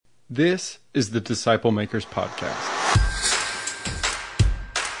This is the Disciple Makers Podcast.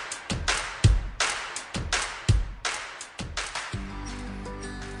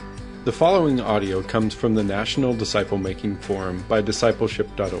 The following audio comes from the National Disciple Making Forum by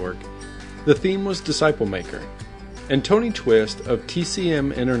discipleship.org. The theme was Disciple Maker, and Tony Twist of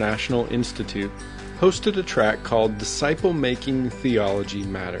TCM International Institute hosted a track called Disciple Making Theology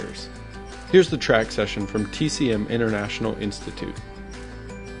Matters. Here's the track session from TCM International Institute.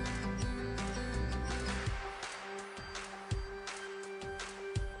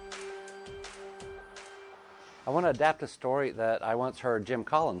 I want to adapt a story that I once heard Jim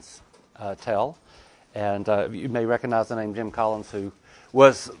Collins tell, and you may recognize the name Jim Collins, who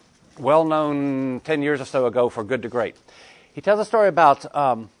was well known 10 years or so ago for Good to Great. He tells a story about,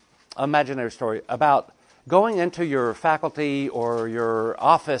 imaginary story, about going into your faculty or your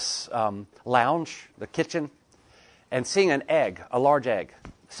office lounge, the kitchen, and seeing an egg, a large egg,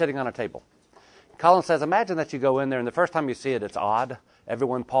 sitting on a table. Collins says, imagine that you go in there, and the first time you see it, it's odd.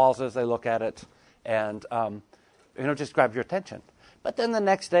 Everyone pauses, they look at it, and just grabs your attention. But then the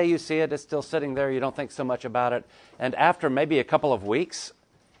next day you see it, it's still sitting there, you don't think so much about it, and after maybe a couple of weeks,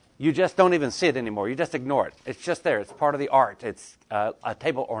 you just don't even see it anymore. You just ignore it. It's just there. It's part of the art. It's a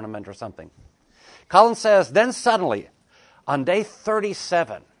table ornament or something. Collins says, then suddenly, on day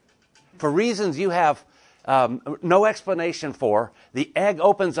 37, for reasons you have no explanation for, the egg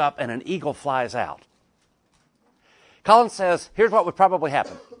opens up and an eagle flies out. Collins says, here's what would probably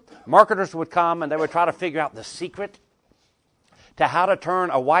happen. Marketers would come and they would try to figure out the secret to how to turn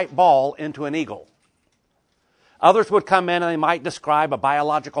a white ball into an eagle. Others would come in and they might describe a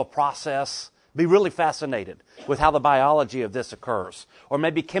biological process, be really fascinated with how the biology of this occurs. Or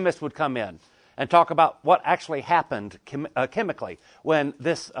maybe chemists would come in and talk about what actually happened chemically when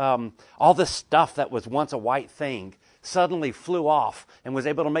this all this stuff that was once a white thing suddenly flew off and was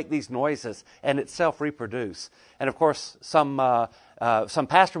able to make these noises and itself reproduce. And of course, some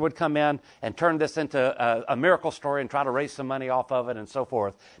pastor would come in and turn this into a miracle story and try to raise some money off of it and so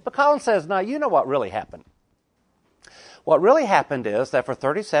forth. But Collins says, no, you know what really happened. What really happened is that for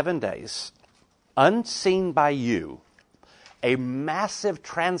 37 days, unseen by you, a massive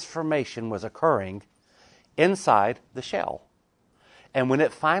transformation was occurring inside the shell. And when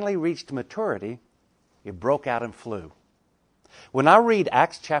it finally reached maturity, it broke out and flew. When I read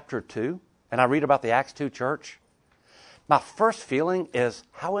Acts chapter 2, and I read about the Acts 2 church, my first feeling is,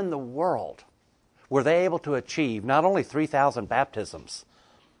 how in the world were they able to achieve not only 3,000 baptisms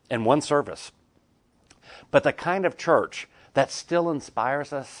in one service, but the kind of church that still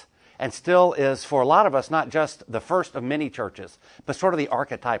inspires us and still is, for a lot of us, not just the first of many churches, but sort of the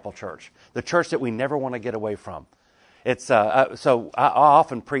archetypal church, the church that we never want to get away from. It's so I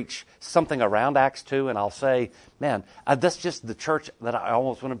often preach something around Acts 2, and I'll say, man, that's just the church that I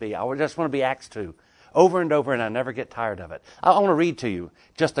almost want to be. I just want to be Acts 2 over and over, and I never get tired of it. I want to read to you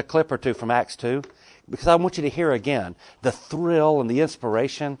just a clip or two from Acts 2, because I want you to hear again the thrill and the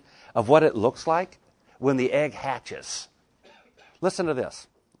inspiration of what it looks like when the egg hatches. Listen to this.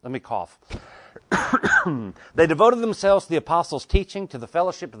 Let me cough. They devoted themselves to the apostles' teaching, to the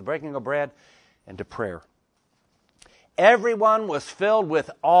fellowship, to the breaking of bread, and to prayer. Everyone was filled with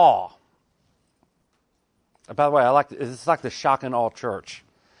awe. By the way, it's like the shock and awe church.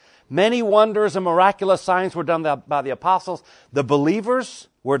 Many wonders and miraculous signs were done by the apostles. The believers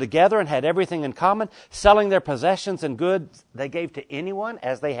were together and had everything in common, selling their possessions and goods they gave to anyone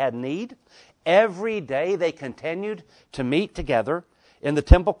as they had need. Every day they continued to meet together. In the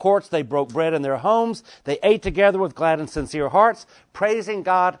temple courts, they broke bread in their homes. They ate together with glad and sincere hearts, praising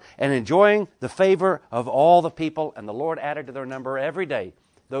God and enjoying the favor of all the people. And the Lord added to their number every day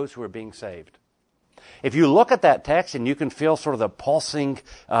those who were being saved. If you look at that text and you can feel sort of the pulsing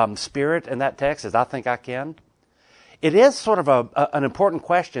spirit in that text, as I think I can, it is sort of an important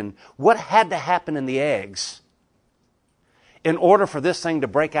question. What had to happen in the eggs in order for this thing to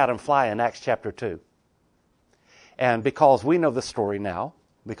break out and fly in Acts chapter 2? And because we know the story now,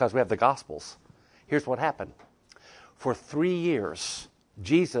 because we have the Gospels, here's what happened. For 3 years,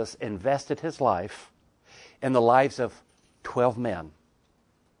 Jesus invested his life in the lives of 12 men.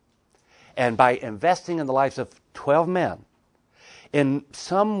 And by investing in the lives of 12 men, in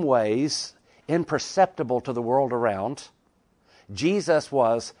some ways imperceptible to the world around, Jesus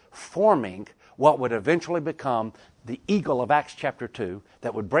was forming what would eventually become the eagle of Acts chapter 2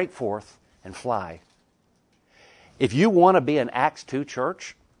 that would break forth and fly. If you want to be an Acts 2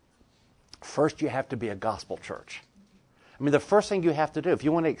 church, first you have to be a gospel church. I mean, the first thing you have to do if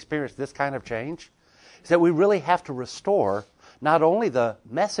you want to experience this kind of change is that we really have to restore not only the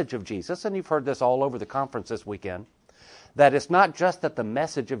message of Jesus, and you've heard this all over the conference this weekend, that it's not just that the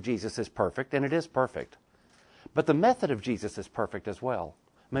message of Jesus is perfect, and it is perfect, but the method of Jesus is perfect as well.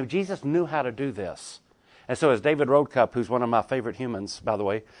 I mean, Jesus knew how to do this. And so as David Roadcup, who's one of my favorite humans, by the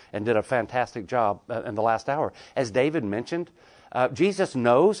way, and did a fantastic job in the last hour, as David mentioned, Jesus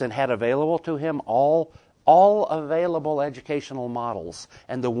knows and had available to him all available educational models.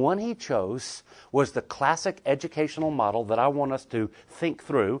 And the one he chose was the classic educational model that I want us to think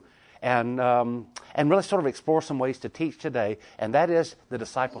through and really sort of explore some ways to teach today, and that is the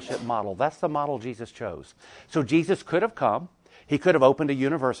discipleship model. That's the model Jesus chose. So Jesus could have come. He could have opened a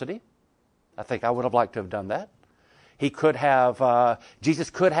university. I think I would have liked to have done that. He could have, Jesus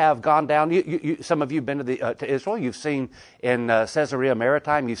could have gone down. Some of you have been to Israel. You've seen in Caesarea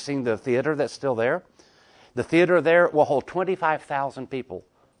Maritime, you've seen the theater that's still there. The theater there will hold 25,000 people.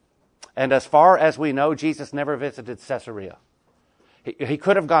 And as far as we know, Jesus never visited Caesarea. He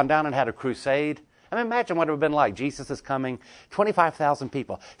could have gone down and had a crusade. I mean, imagine what it would have been like. Jesus is coming, 25,000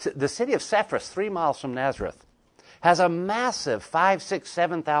 people. The city of Cephas, 3 miles from Nazareth, has a massive 5,000,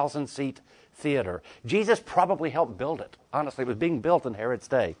 6,000, 7,000 seat theater. Jesus probably helped build it. Honestly, it was being built in Herod's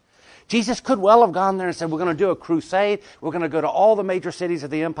day. Jesus could well have gone there and said, we're going to do a crusade. We're going to go to all the major cities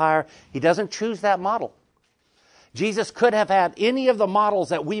of the empire. He doesn't choose that model. Jesus could have had any of the models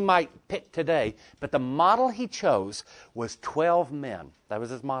that we might pick today, but the model he chose was 12 men. That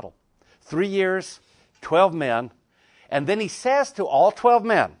was his model. 3 years, 12 men. And then he says to all 12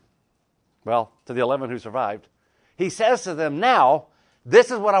 men, well, to the 11 who survived, he says to them, now, this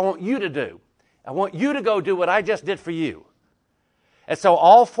is what I want you to do. I want you to go do what I just did for you. And so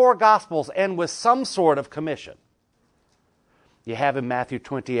all 4 Gospels end with some sort of commission. You have in Matthew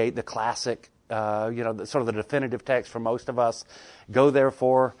 28 the classic, sort of the definitive text for most of us. Go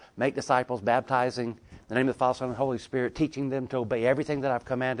therefore, make disciples, baptizing in the name of the Father, Son, and Holy Spirit, teaching them to obey everything that I've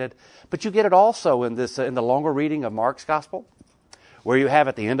commanded. But you get it also in this in the longer reading of Mark's Gospel, where you have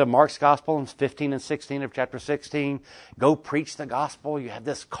at the end of Mark's Gospel in 15 and 16 of chapter 16, go preach the gospel. You have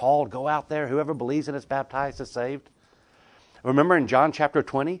this call, go out there. Whoever believes and is baptized is saved. Remember in John chapter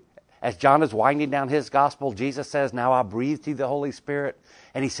 20, as John is winding down his gospel, Jesus says, now I breathe to you the Holy Spirit.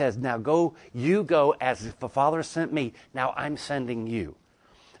 And he says, now you go as if the Father sent me. Now I'm sending you.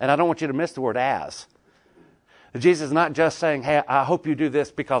 And I don't want you to miss the word as. Jesus is not just saying, hey, I hope you do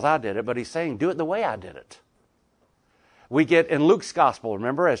this because I did it, but he's saying, do it the way I did it. We get in Luke's Gospel,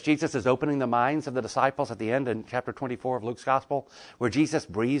 remember, as Jesus is opening the minds of the disciples at the end in chapter 24 of Luke's Gospel, where Jesus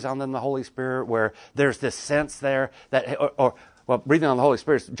breathes on them the Holy Spirit, where there's this sense there that, breathing on the Holy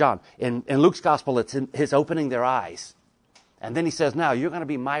Spirit, John. In Luke's Gospel, it's his opening their eyes. And then he says, now you're going to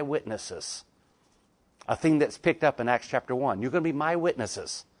be my witnesses. A thing that's picked up in Acts chapter 1. You're going to be my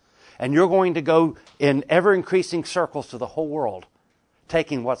witnesses. And you're going to go in ever-increasing circles to the whole world,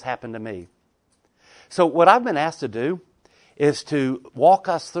 taking what's happened to me. So what I've been asked to do is to walk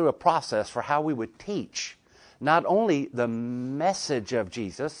us through a process for how we would teach not only the message of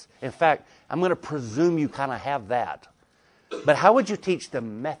Jesus. In fact, I'm going to presume you kind of have that. But how would you teach the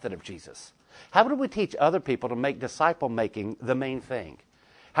method of Jesus? How would we teach other people to make disciple making the main thing?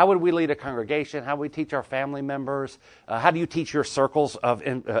 How would we lead a congregation? How would we teach our family members? How do you teach your circles of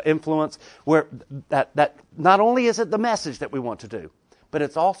influence? Where that not only is it the message that we want to do, but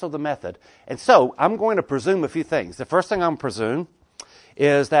it's also the method. And so I'm going to presume a few things. The first thing I'm going to presume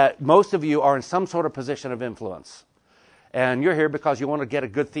is that most of you are in some sort of position of influence. And you're here because you want to get a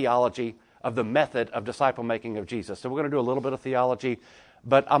good theology of the method of disciple making of Jesus. So we're going to do a little bit of theology.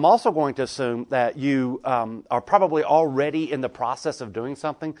 But I'm also going to assume that you are probably already in the process of doing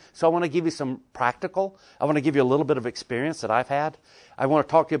something. So I want to give you some practical. I want to give you a little bit of experience that I've had. I want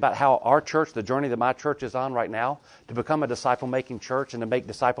to talk to you about how our church, the journey that my church is on right now, to become a disciple-making church and to make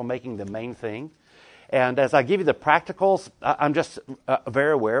disciple-making the main thing. And as I give you the practicals, I'm just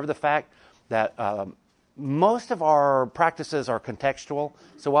very aware of the fact that most of our practices are contextual,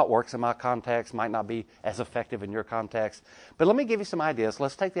 so what works in my context might not be as effective in your context. But let me give you some ideas.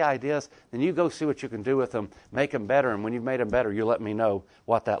 Let's take the ideas, then you go see what you can do with them, make them better, and when you've made them better, you let me know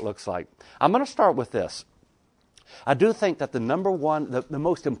what that looks like. I'm going to start with this. I do think that the number one, the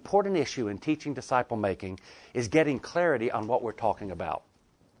most important issue in teaching disciple making is getting clarity on what we're talking about.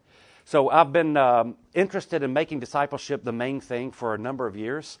 So I've been interested in making discipleship the main thing for a number of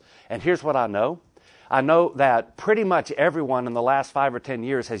years, and here's what I know. I know that pretty much everyone in the last 5 or 10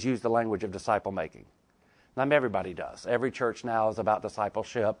 years has used the language of disciple making. Not everybody does. Every church now is about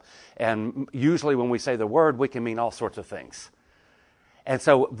discipleship, and usually when we say the word, we can mean all sorts of things. And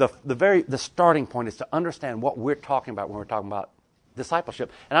so the starting point is to understand what we're talking about when we're talking about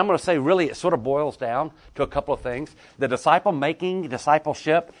discipleship. And I'm going to say really it sort of boils down to a couple of things. The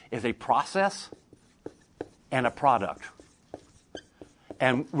discipleship is a process and a product.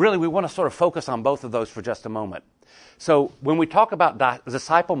 And really, we want to sort of focus on both of those for just a moment. So when we talk about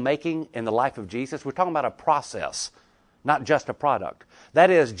disciple making in the life of Jesus, we're talking about a process, not just a product. That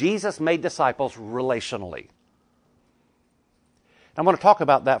is, Jesus made disciples relationally. I want to talk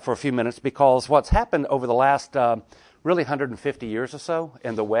about that for a few minutes because what's happened over the last really 150 years or so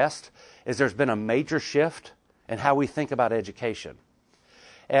in the West is there's been a major shift in how we think about education.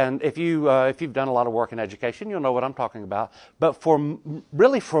 And if you've done a lot of work in education, you'll know what I'm talking about. But for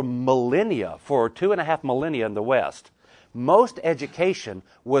millennia, for 2.5 millennia in the West, most education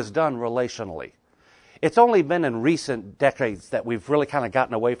was done relationally. It's only been in recent decades that we've really kind of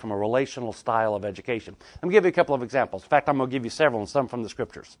gotten away from a relational style of education. Let me give you a couple of examples. In fact, I'm going to give you several and some from the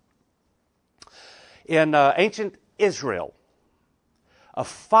scriptures. In ancient Israel, a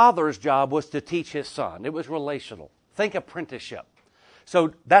father's job was to teach his son. It was relational. Think apprenticeship.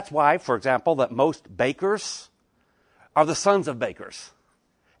 So that's why, for example, that most bakers are the sons of bakers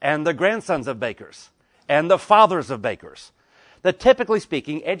and the grandsons of bakers and the fathers of bakers. That typically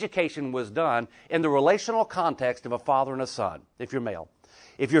speaking, education was done in the relational context of a father and a son, if you're male.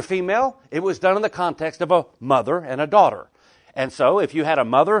 If you're female, it was done in the context of a mother and a daughter. And so if you had a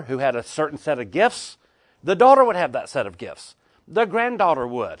mother who had a certain set of gifts, the daughter would have that set of gifts. The granddaughter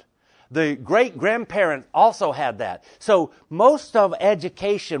would. The great-grandparent also had that. So most of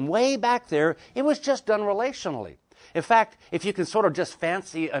education way back there, it was just done relationally. In fact, if you can sort of just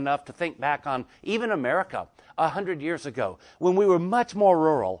fancy enough to think back on even America 100 years ago, when we were much more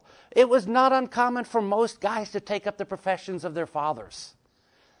rural, it was not uncommon for most guys to take up the professions of their fathers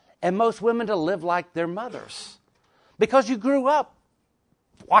and most women to live like their mothers because you grew up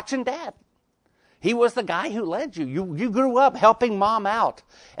watching Dad. He was the guy who led you. You grew up helping Mom out.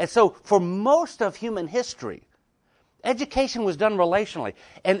 And so for most of human history, education was done relationally.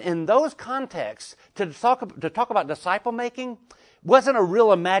 And in those contexts, to talk about disciple making wasn't a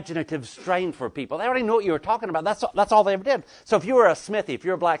real imaginative strain for people. They already knew what you were talking about. That's all they ever did. So if you were a smithy, if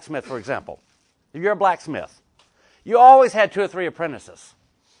you're a blacksmith, for example, if you're a blacksmith, you always had 2 or 3 apprentices.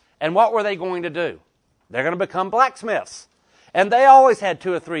 And what were they going to do? They're going to become blacksmiths. And they always had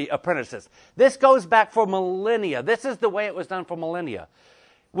 2 or 3 apprentices. This goes back for millennia. This is the way it was done for millennia.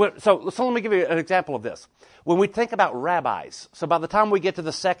 So let me give you an example of this. When we think about rabbis, so by the time we get to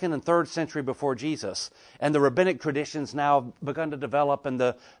the 2nd and 3rd century before Jesus, and the rabbinic traditions now have begun to develop, and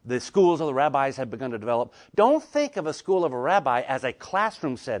the schools of the rabbis have begun to develop, don't think of a school of a rabbi as a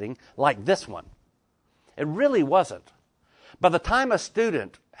classroom setting like this one. It really wasn't. By the time a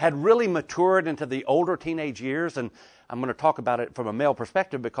student had really matured into the older teenage years, and I'm going to talk about it from a male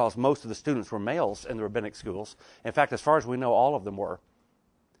perspective because most of the students were males in the rabbinic schools. In fact, as far as we know, all of them were.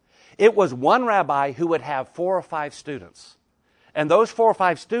 It was one rabbi who would have 4 or 5 students. And those 4 or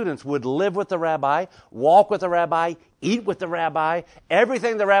 5 students would live with the rabbi, walk with the rabbi, eat with the rabbi.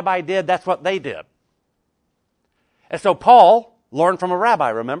 Everything the rabbi did, that's what they did. And so Paul learned from a rabbi,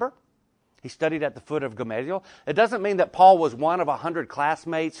 remember? He studied at the foot of Gamaliel. It doesn't mean that Paul was one of 100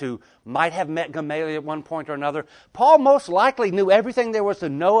 classmates who might have met Gamaliel at one point or another. Paul most likely knew everything there was to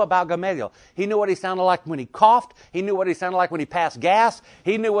know about Gamaliel. He knew what he sounded like when he coughed. He knew what he sounded like when he passed gas.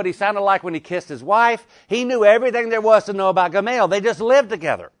 He knew what he sounded like when he kissed his wife. He knew everything there was to know about Gamaliel. They just lived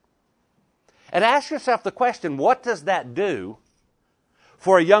together. And ask yourself the question, what does that do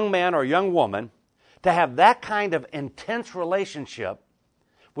for a young man or a young woman to have that kind of intense relationship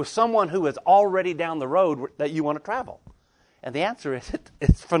with someone who is already down the road that you want to travel? And the answer is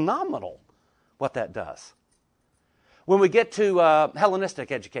it's phenomenal what that does. When we get to Hellenistic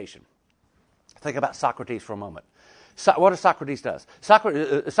education, think about Socrates for a moment. What does Socrates do?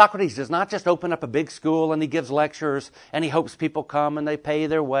 Socrates does not just open up a big school and he gives lectures and he hopes people come and they pay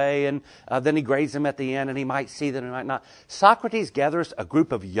their way and then he grades them at the end and he might see them and he might not. Socrates gathers a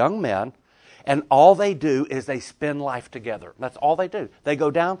group of young men and all they do is they spend life together. That's all they do. They go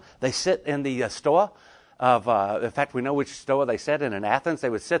down, they sit in the stoa of, in fact, we know which stoa they sat in Athens.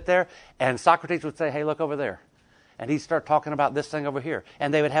 They would sit there, and Socrates would say, hey, look over there. And he'd start talking about this thing over here.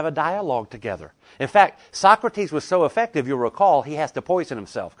 And they would have a dialogue together. In fact, Socrates was so effective, you'll recall, he has to poison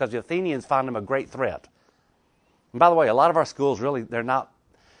himself because the Athenians found him a great threat. And by the way, a lot of our schools really, they're not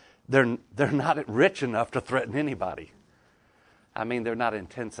rich enough to threaten anybody. I mean, they're not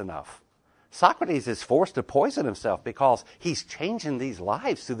intense enough. Socrates is forced to poison himself because he's changing these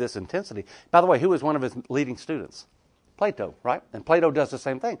lives through this intensity. By the way, who was one of his leading students? Plato, right? And Plato does the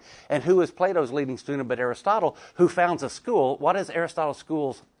same thing. And who is Plato's leading student but Aristotle, who founds a school? What is Aristotle's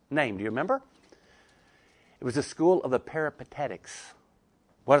school's name? Do you remember? It was the school of the Peripatetics.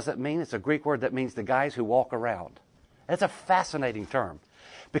 What does that mean? It's a Greek word that means the guys who walk around. It's a fascinating term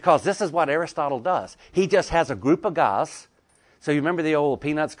because this is what Aristotle does. He just has a group of guys So you remember the old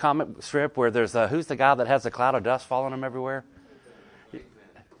Peanuts comic strip where there's who's the guy that has a cloud of dust following him everywhere?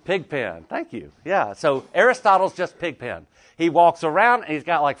 Pigpen. Thank you. Yeah. So Aristotle's just Pigpen. He walks around and he's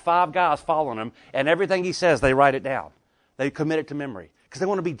got like 5 guys following him, and everything he says, they write it down. They commit it to memory because they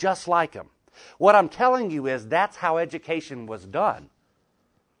want to be just like him. What I'm telling you is that's how education was done.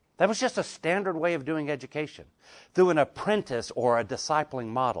 That was just a standard way of doing education, through an apprentice or a discipling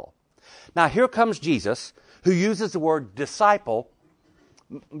model. Now here comes Jesus, who uses the word disciple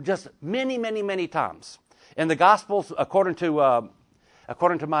just many, many, many times. In the Gospels, according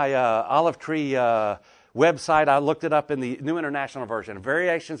to my Olive Tree website, I looked it up in the New International Version,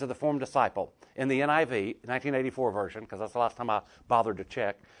 variations of the form disciple in the NIV, 1984 version, because that's the last time I bothered to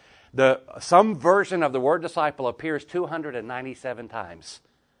check. Some version of the word disciple appears 297 times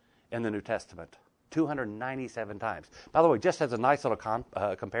in the New Testament. 297 times. By the way, just as a nice little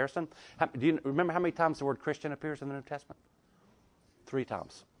comparison, do you remember how many times the word Christian appears in the New Testament? 3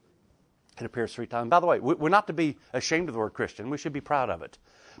 times. It appears 3 times. By the way, we're not to be ashamed of the word Christian. We should be proud of it.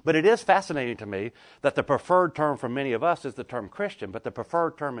 But it is fascinating to me that the preferred term for many of us is the term Christian, but the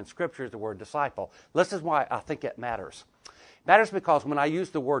preferred term in Scripture is the word disciple. This is why I think it matters. It matters because when I use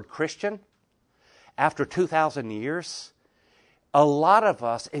the word Christian, after 2,000 years, a lot of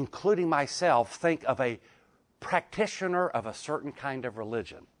us, including myself, think of a practitioner of a certain kind of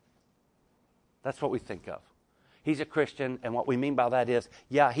religion. That's what we think of. He's a Christian, and what we mean by that is,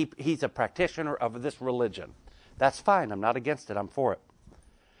 yeah, he's a practitioner of this religion. That's fine. I'm not against it. I'm for it.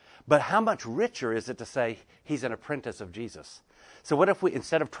 But how much richer is it to say he's an apprentice of Jesus? So what if we,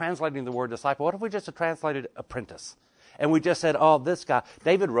 instead of translating the word disciple, what if we just translated apprentice? And we just said, oh, this guy,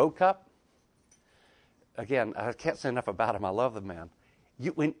 David Roadcup. Again, I can't say enough about him. I love the man.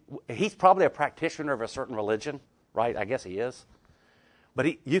 He's probably a practitioner of a certain religion, right? I guess he is.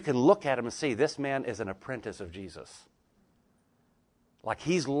 But you can look at him and see this man is an apprentice of Jesus. Like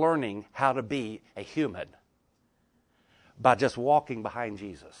he's learning how to be a human by just walking behind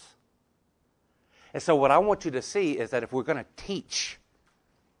Jesus. And so what I want you to see is that if we're going to teach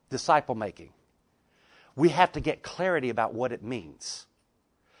disciple making, we have to get clarity about what it means.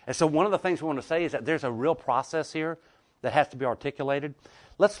 And so one of the things we want to say is that there's a real process here that has to be articulated.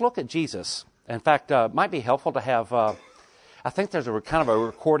 Let's look at Jesus. In fact, it might be helpful to have, I think there's a kind of a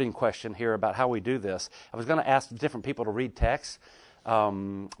recording question here about how we do this. I was going to ask different people to read text, but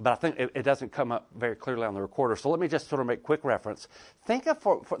I think it doesn't come up very clearly on the recorder. So let me just sort of make quick reference. Think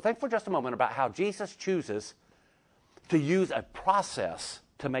for just a moment about how Jesus chooses to use a process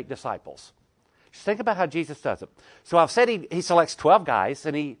to make disciples. Just think about how Jesus does it. So I've said he selects 12 guys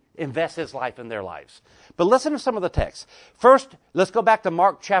and he invests his life in their lives. But listen to some of the text. First, let's go back to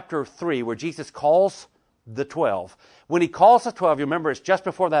Mark chapter 3 where Jesus calls the 12. When he calls the 12, you remember it's just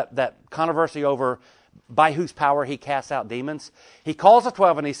before that controversy over by whose power he casts out demons. He calls the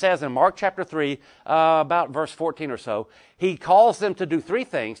 12 and he says in Mark chapter 3, about verse 14 or so, he calls them to do 3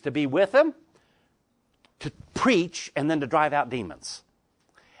 things: to be with him, to preach, and then to drive out demons.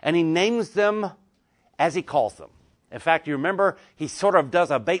 And he names them as he calls them. In fact, you remember he sort of does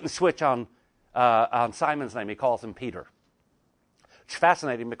a bait and switch on Simon's name. He calls him Peter. It's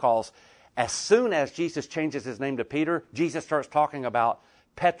fascinating because as soon as Jesus changes his name to Peter, Jesus starts talking about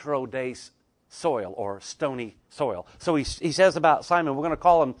petro des soil, or stony soil. So he says about Simon, we're going to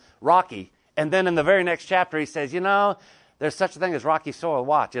call him rocky. And then in the very next chapter he says, there's such a thing as rocky soil.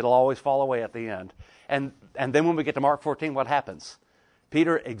 Watch, it'll always fall away at the end. And then when we get to Mark 14, what happens?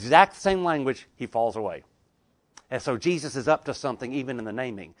 Peter, exact same language, he falls away. And so Jesus is up to something even in the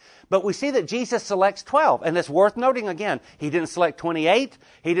naming. But we see that Jesus selects 12. And it's worth noting again, he didn't select 28.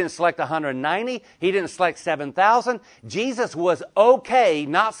 He didn't select 190. He didn't select 7,000. Jesus was okay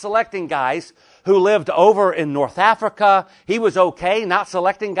not selecting guys who lived over in North Africa. He was okay not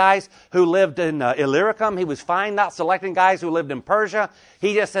selecting guys who lived in Illyricum. He was fine not selecting guys who lived in Persia.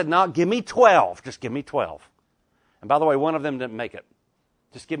 He just said, no, give me 12. Just give me 12. And by the way, one of them didn't make it.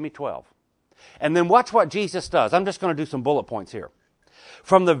 Just give me 12. And then watch what Jesus does. I'm just going to do some bullet points here.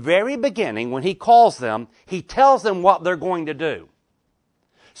 From the very beginning, when he calls them, he tells them what they're going to do.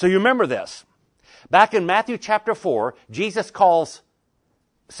 So you remember this. Back in Matthew chapter 4, Jesus calls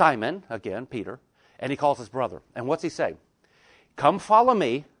Simon, again, Peter, and he calls his brother. And what's he say? Come follow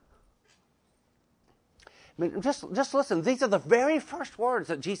me. I mean, just listen. These are the very first words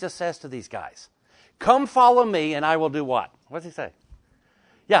that Jesus says to these guys. Come follow me and I will do what? What does he say?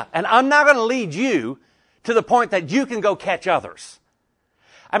 Yeah, and I'm not going to lead you to the point that you can go catch others.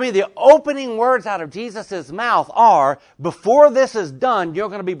 I mean, the opening words out of Jesus' mouth are, before this is done, you're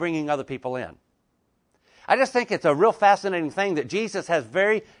going to be bringing other people in. I just think it's a real fascinating thing that Jesus has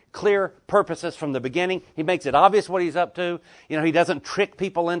very clear purposes from the beginning. He makes it obvious what he's up to. He doesn't trick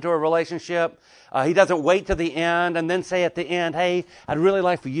people into a relationship. He doesn't wait to the end and then say at the end, hey, I'd really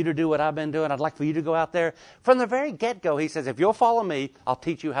like for you to do what I've been doing. I'd like for you to go out there. From the very get-go, he says, if you'll follow me, I'll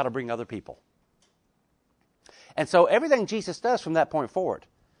teach you how to bring other people. And so everything Jesus does from that point forward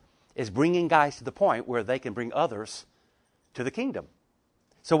is bringing guys to the point where they can bring others to the kingdom.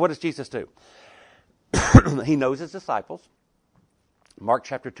 So what does Jesus do? He knows his disciples. Mark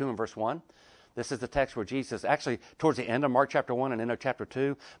chapter 2 and verse 1. This is the text where Jesus, actually towards the end of Mark chapter 1 and end of chapter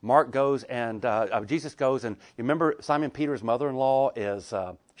 2, Mark goes and Jesus goes and you remember Simon Peter's mother-in-law is,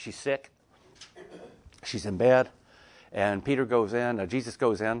 she's sick. She's in bed. And Peter goes in, Jesus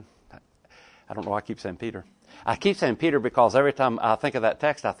goes in. I don't know why I keep saying Peter. I keep saying Peter because every time I think of that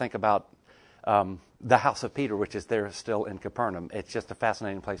text, I think about the house of Peter, which is there still in Capernaum. It's just a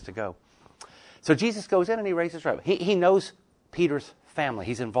fascinating place to go. So Jesus goes in and he raises her up. He knows Peter's family.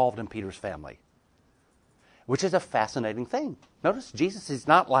 He's involved in Peter's family, which is a fascinating thing. Notice Jesus is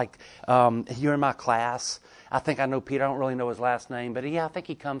not like, you're in my class. I think I know Peter. I don't really know his last name, but I think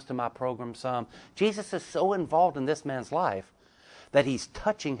he comes to my program some. Jesus is so involved in this man's life that he's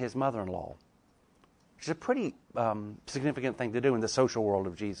touching his mother-in-law, which is a pretty significant thing to do in the social world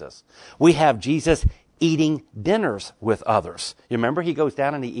of Jesus. We have Jesus eating dinners with others. You remember he goes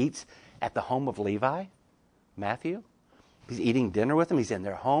down and he eats at the home of Levi, Matthew. He's eating dinner with them. He's in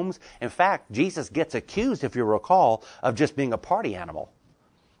their homes. In fact, Jesus gets accused, if you recall, of just being a party animal.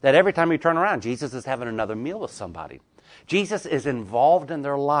 That every time you turn around, Jesus is having another meal with somebody. Jesus is involved in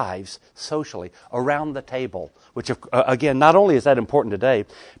their lives socially, around the table, which, again, not only is that important today,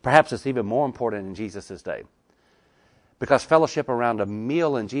 perhaps it's even more important in Jesus' day. Because fellowship around a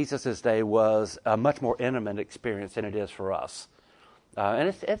meal in Jesus' day was a much more intimate experience than it is for us.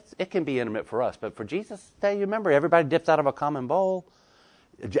 And it can be intimate for us, but for Jesus' day, you remember, everybody dips out of a common bowl.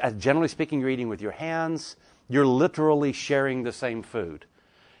 Generally speaking, you're eating with your hands. You're literally sharing the same food.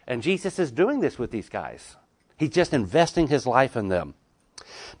 And Jesus is doing this with these guys. He's just investing his life in them.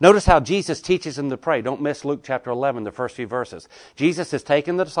 Notice how Jesus teaches them to pray. Don't miss Luke chapter 11, the first few verses. Jesus has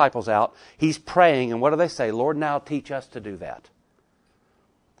taken the disciples out. He's praying, and what do they say? Lord, now teach us to do that.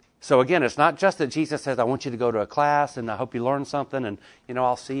 So again, it's not just that Jesus says, I want you to go to a class and I hope you learn something and,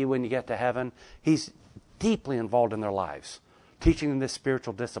 I'll see you when you get to heaven. He's deeply involved in their lives, teaching them the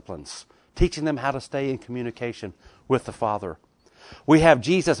spiritual disciplines, teaching them how to stay in communication with the Father. We have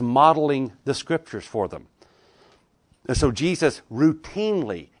Jesus modeling the Scriptures for them. And so Jesus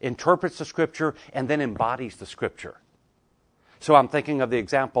routinely interprets the Scripture and then embodies the Scripture. So I'm thinking of the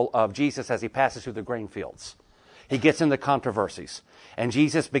example of Jesus as he passes through the grain fields. He gets into controversies. And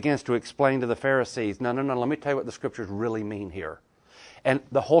Jesus begins to explain to the Pharisees, no, let me tell you what the Scriptures really mean here. And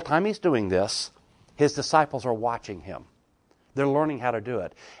the whole time he's doing this, his disciples are watching him. They're learning how to do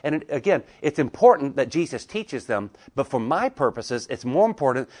it. And again, it's important that Jesus teaches them, but for my purposes, it's more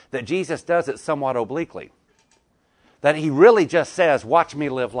important that Jesus does it somewhat obliquely. That he really just says, watch me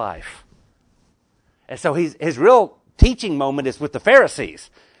live life. And so his real teaching moment is with the Pharisees.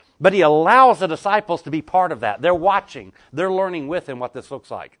 But he allows the disciples to be part of that. They're watching. They're learning with him what this looks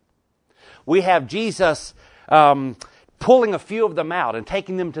like. We have Jesus pulling a few of them out and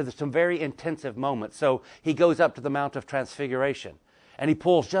taking them to some very intensive moments. So he goes up to the Mount of Transfiguration. And he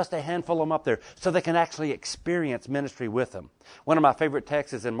pulls just a handful of them up there so they can actually experience ministry with him. One of my favorite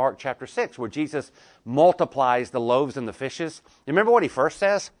texts is in Mark chapter 6 where Jesus multiplies the loaves and the fishes. You remember what he first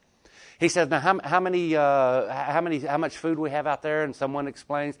says? He says, now how much food we have out there? And someone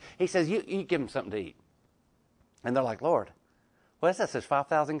explains. He says, you give them something to eat. And they're like, Lord, what is this? There's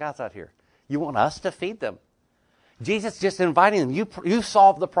 5,000 guys out here. You want us to feed them? Jesus just inviting them. You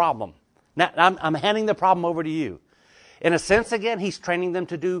solve the problem. Now I'm handing the problem over to you. In a sense, again, he's training them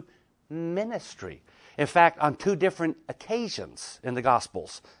to do ministry. In fact, on 2 different occasions in the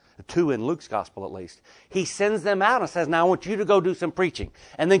Gospels, 2 in Luke's Gospel at least, he sends them out and says, now I want you to go do some preaching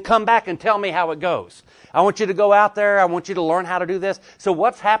and then come back and tell me how it goes. I want you to go out there. I want you to learn how to do this. So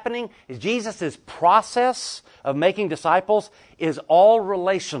what's happening is Jesus' process of making disciples is all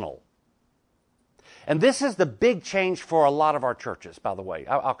relational. And this is the big change for a lot of our churches, by the way.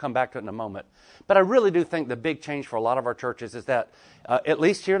 I'll come back to it in a moment. But I really do think the big change for a lot of our churches is that, at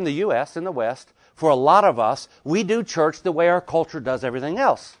least here in the U.S., in the West, for a lot of us, we do church the way our culture does everything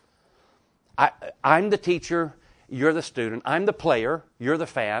else. I'm the teacher, you're the student. I'm the player, you're the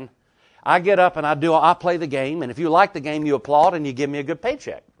fan. I get up and I play the game, and if you like the game, you applaud and you give me a good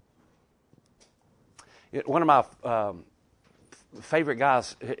paycheck. One of my favorite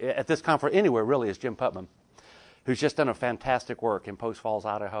guys at this conference anywhere really is Jim Putman, who's just done a fantastic work in Post Falls,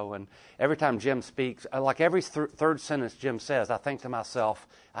 Idaho. And every time Jim speaks, like every third sentence Jim says, I think to myself,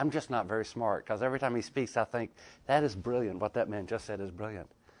 I'm just not very smart, because every time he speaks, I think, that is brilliant. What that man just said is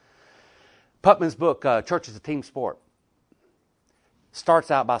brilliant. Putman's book, Church is a Team Sport, starts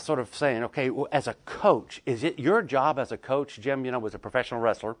out by sort of saying, okay, well, as a coach, is it your job as a coach? Jim, was a professional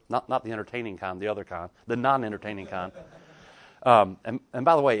wrestler, not the entertaining kind, the other kind, the non-entertaining kind. And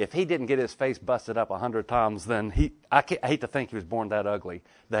by the way, if he didn't get his face busted up 100 times, then I hate to think he was born that ugly.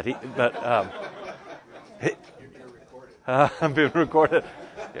 I'm being recorded.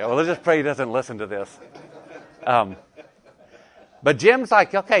 Yeah, well, let's just pray he doesn't listen to this. But Jim's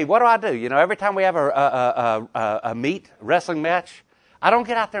like, okay, what do I do? Every time we have a meet wrestling match, I don't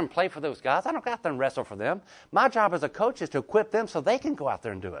get out there and play for those guys. I don't get out there and wrestle for them. My job as a coach is to equip them so they can go out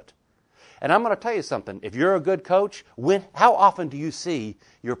there and do it. And I'm going to tell you something. If you're a good coach, how often do you see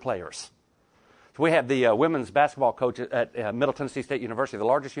your players? So we have the women's basketball coach at Middle Tennessee State University. The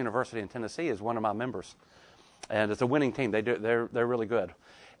largest university in Tennessee is one of my members. And it's a winning team. They're really good.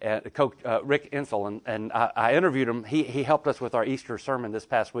 And Coach Rick Insel, and I interviewed him. He helped us with our Easter sermon this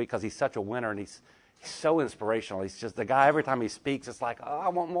past week because he's such a winner and he's so inspirational. He's just the guy, every time he speaks, it's like, oh, I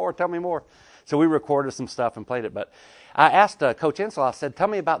want more, tell me more. So we recorded some stuff and played it. But I asked Coach Insel, I said, tell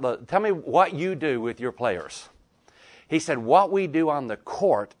me what you do with your players. He said, what we do on the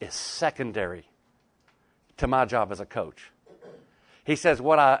court is secondary to my job as a coach. He says,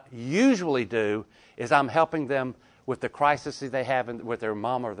 what I usually do is I'm helping them with the crises they have with their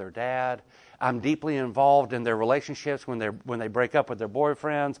mom or their dad. I'm deeply involved in their relationships when they break up with their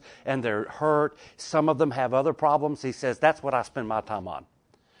boyfriends and they're hurt. Some of them have other problems. He says, that's what I spend my time on.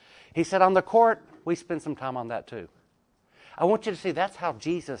 He said, on the court, we spend some time on that too. I want you to see that's how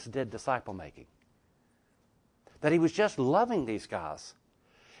Jesus did disciple making. That he was just loving these guys.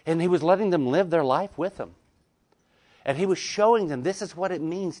 And he was letting them live their life with him. And he was showing them this is what it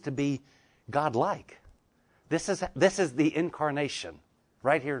means to be God-like. This is the incarnation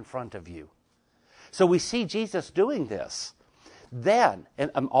right here in front of you. So we see Jesus doing this. Then,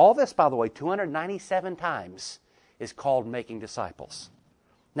 and all this, by the way, 297 times is called making disciples.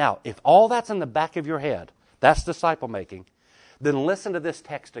 Now, if all that's in the back of your head, that's disciple making, then listen to this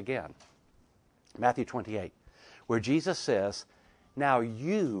text again. Matthew 28, where Jesus says, now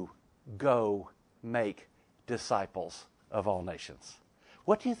you go make disciples of all nations.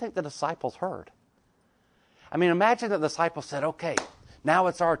 What do you think the disciples heard? I mean, imagine the disciples said, okay, now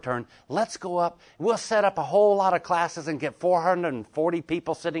it's our turn. Let's go up. We'll set up a whole lot of classes and get 440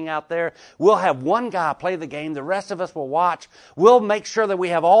 people sitting out there. We'll have one guy play the game. The rest of us will watch. We'll make sure that we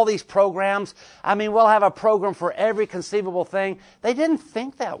have all these programs. I mean, we'll have a program for every conceivable thing. They didn't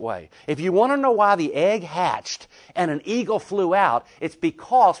think that way. If you want to know why the egg hatched and an eagle flew out, it's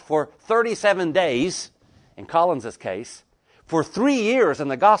because for 37 days, in Collins' case, for 3 years in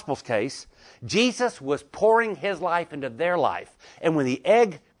the Gospel's case, Jesus was pouring his life into their life. And when the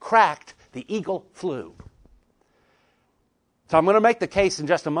egg cracked, the eagle flew. So I'm going to make the case in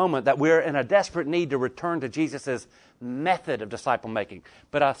just a moment that we're in a desperate need to return to Jesus' method of disciple making.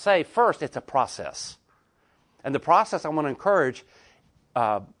 But I say first, it's a process. And the process I want to encourage,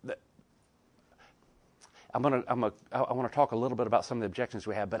 I want to talk a little bit about some of the objections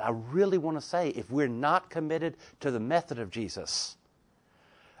we have, but I really want to say if we're not committed to the method of Jesus,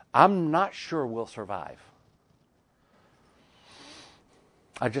 I'm not sure we'll survive.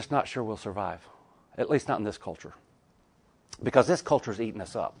 I'm just not sure we'll survive, at least not in this culture, because this culture is eating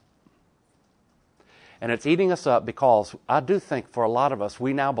us up. And it's eating us up because I do think for a lot of us,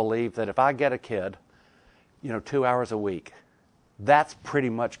 we now believe that if I get a kid, 2 hours a week, that's pretty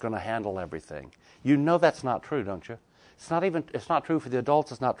much going to handle everything. You know that's not true, don't you? It's not true for the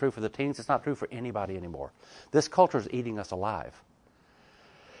adults, it's not true for the teens, it's not true for anybody anymore. This culture is eating us alive.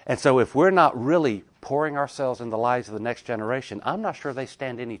 And so if we're not really pouring ourselves in the lives of the next generation, I'm not sure they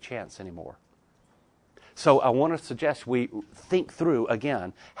stand any chance anymore. So I want to suggest we think through,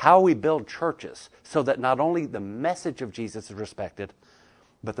 again, how we build churches so that not only the message of Jesus is respected,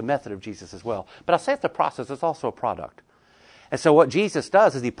 but the method of Jesus as well. But I say it's a process, it's also a product. And so what Jesus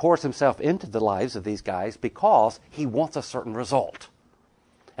does is he pours himself into the lives of these guys because he wants a certain result.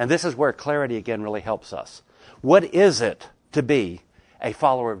 And this is where clarity again really helps us. What is it to be a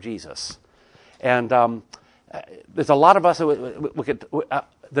follower of Jesus? And there's a lot of us,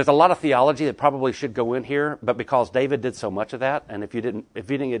 there's a lot of theology that probably should go in here, but because David did so much of that, and if you didn't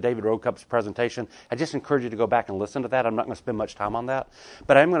get David Roadcup's presentation, I just encourage you to go back and listen to that. I'm not going to spend much time on that.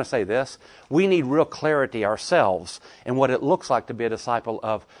 But I'm going to say this. We need real clarity ourselves in what it looks like to be a disciple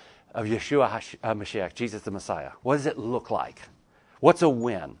of Yeshua HaMashiach, Jesus the Messiah. What does it look like? What's a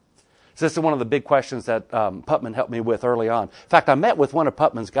win? So this is one of the big questions that Putman helped me with early on. In fact, I met with one of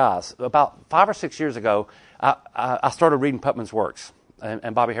Putman's guys. About 5 or 6 years ago, I started reading Putman's works,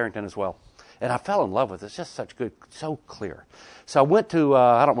 and Bobby Harrington as well. And I fell in love with it. It's just such good, so clear. So I went to,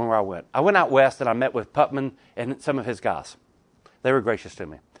 I don't remember where I went. I went out west and I met with Putman and some of his guys. They were gracious to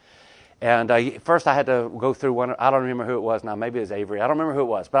me. And first I had to go through one, I don't remember who it was now, maybe it was Avery. I don't remember who it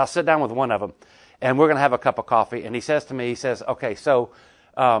was, but I'll sit down with one of them and we're going to have a cup of coffee. And he says to me, he says, okay, so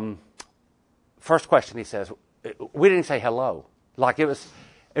first question he says, we didn't say hello. Like it was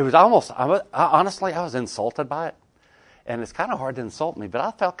almost, honestly, I was insulted by it. And it's kind of hard to insult me, but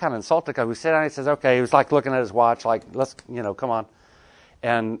I felt kind of insulted because we sat down and he says, okay, he was like looking at his watch, like, let's, come on.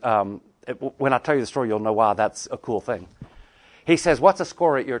 And when I tell you the story, you'll know why that's a cool thing. He says, what's the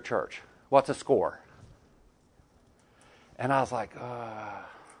score at your church? What's the score? And I was like,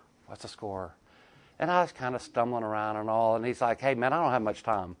 what's the score? And I was kind of stumbling around and all, and he's like, hey, man, I don't have much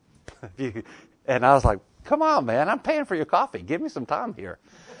time. And I was like, come on, man, I'm paying for your coffee. Give me some time here.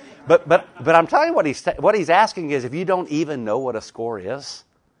 But I'm telling you what he's asking is, if you don't even know what a score is,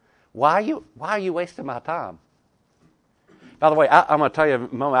 why are you wasting my time? By the way, I'm going to tell you a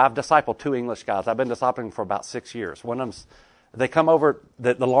moment. I've discipled 2 English guys. I've been discipling for about 6 years. One of them, they come over.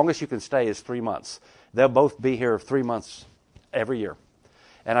 The longest you can stay is 3 months. They'll both be here 3 months every year.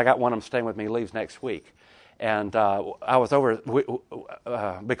 And I got one of them staying with me. He leaves next week. And I was over,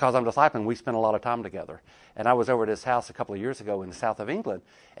 because I'm discipling, we spend a lot of time together. And I was over at his house a couple of years ago in the south of England.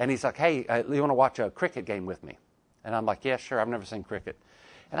 And he's like, hey, you want to watch a cricket game with me? And I'm like, yeah, sure. I've never seen cricket.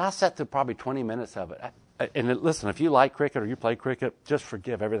 And I sat through probably 20 minutes of it. Listen, if you like cricket or you play cricket, just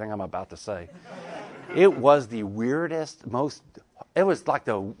forgive everything I'm about to say. It was the weirdest, it was like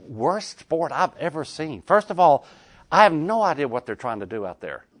the worst sport I've ever seen. First of all, I have no idea what they're trying to do out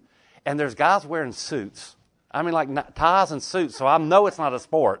there. And there's guys wearing suits. I mean, like ties and suits, so I know it's not a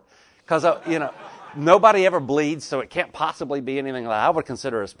sport. Because, nobody ever bleeds, so it can't possibly be anything that I would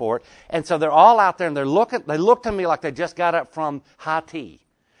consider a sport. And so they're all out there, and they look to me like they just got up from high tea.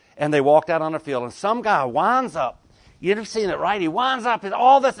 And they walked out on the field, and some guy winds up. You've seen it, right? He winds up, and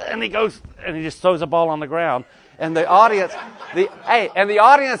all this, and he goes, and he just throws a ball on the ground. And the audience, the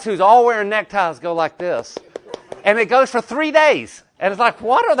audience who's all wearing neckties go like this. And it goes for 3 days. And it's like,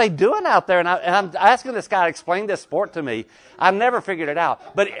 what are they doing out there? And I'm asking this guy to explain this sport to me. I've never figured it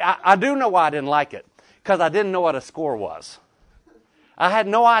out. But I do know why I didn't like it. Because I didn't know what a score was. I had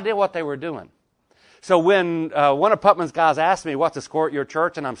no idea what they were doing. So when one of Putman's guys asked me, what's the score at your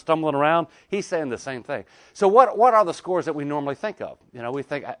church? And I'm stumbling around, he's saying the same thing. So what are the scores that we normally think of? We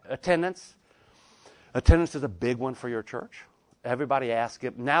think attendance. Attendance is a big one for your church. Everybody asks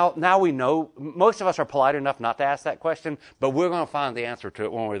it. Now we know. Most of us are polite enough not to ask that question, but we're going to find the answer to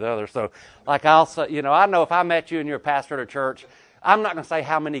it one way or the other. So, like I'll say, I know if I met you and you're a pastor at a church, I'm not going to say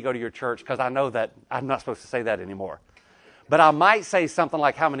how many go to your church because I know that I'm not supposed to say that anymore. But I might say something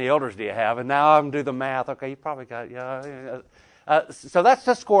like, how many elders do you have? And now I'm going to do the math. Okay, you probably got, so that's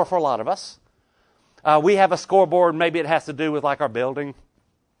the score for a lot of us. We have a scoreboard. Maybe it has to do with like our building.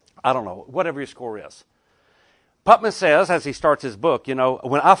 I don't know, whatever your score is. Putman says, as he starts his book,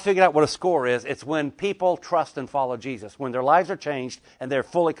 when I figured out what a score is, it's when people trust and follow Jesus, when their lives are changed and they're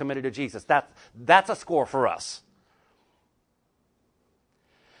fully committed to Jesus. That's a score for us.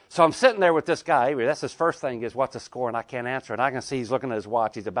 So I'm sitting there with this guy. That's his first thing is, what's a score? And I can't answer. And I can see he's looking at his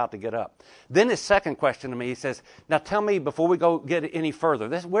watch. He's about to get up. Then his second question to me, he says, now tell me before we go get any further.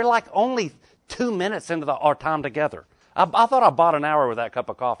 We're like only 2 minutes into our time together. I thought I bought an hour with that cup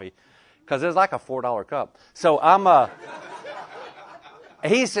of coffee. Because it's like a $4 cup. So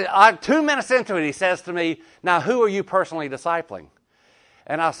he said, 2 minutes into it, he says to me, now who are you personally discipling?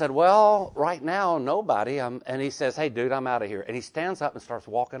 And I said, well, right now, nobody. And he says, hey, dude, I'm out of here. And he stands up and starts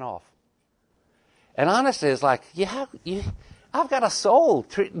walking off. And honestly, it's like, I've got a soul.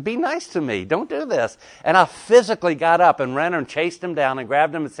 Be nice to me. Don't do this. And I physically got up and ran and chased him down and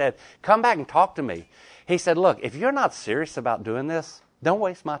grabbed him and said, come back and talk to me. He said, look, if you're not serious about doing this, don't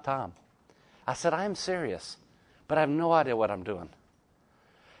waste my time. I said, I am serious, but I have no idea what I'm doing.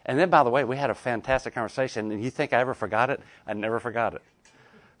 And then, by the way, we had a fantastic conversation, and you think I ever forgot it? I never forgot it.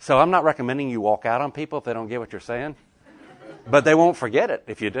 So I'm not recommending you walk out on people if they don't get what you're saying, but they won't forget it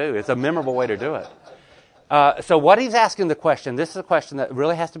if you do. It's a memorable way to do it. So what he's asking the question, this is a question that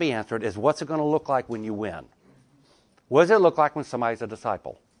really has to be answered, is what's it going to look like when you win? What does it look like when somebody's a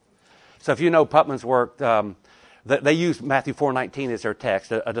disciple? So if you know Putman's work, they use Matthew 4:19 as their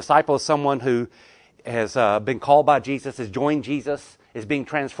text. A disciple is someone who has been called by Jesus, has joined Jesus, is being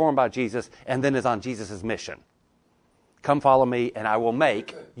transformed by Jesus, and then is on Jesus' mission. Come follow me, and I will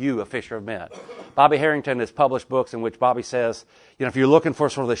make you a fisher of men. Bobby Harrington has published books in which Bobby says, if you're looking for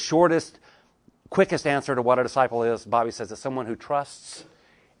sort of the shortest, quickest answer to what a disciple is, Bobby says it's someone who trusts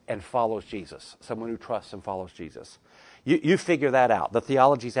and follows Jesus. Someone who trusts and follows Jesus. You figure that out. The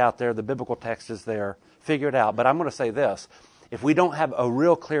theology's out there. The biblical text is there. Figure it out. But I'm going to say this. If we don't have a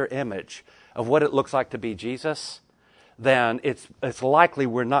real clear image of what it looks like to be Jesus, then it's likely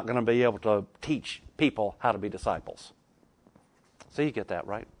we're not going to be able to teach people how to be disciples. So you get that,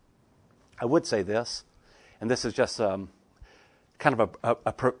 right? I would say this, and this is just kind of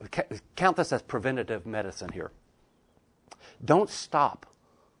count this as preventative medicine here. Don't stop.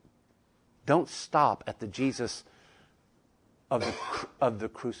 Don't stop at the Jesus of the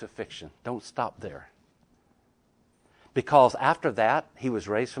crucifixion. Don't stop there. Because after that, he was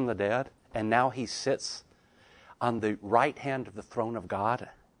raised from the dead, and now he sits on the right hand of the throne of God,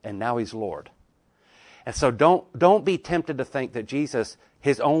 and now he's Lord. And so don't be tempted to think that Jesus,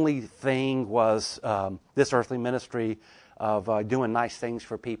 his only thing was this earthly ministry of doing nice things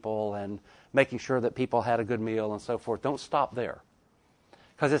for people and making sure that people had a good meal and so forth. Don't stop there.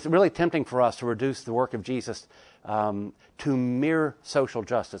 Because it's really tempting for us to reduce the work of Jesus to mere social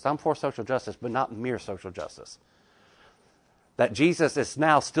justice. I'm for social justice, but not mere social justice. That Jesus is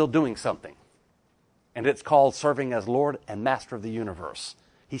now still doing something. And it's called serving as Lord and Master of the universe.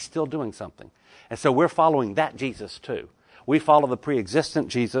 He's still doing something. And so we're following that Jesus too. We follow the pre-existent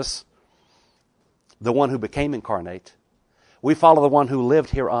Jesus, the one who became incarnate. We follow the one who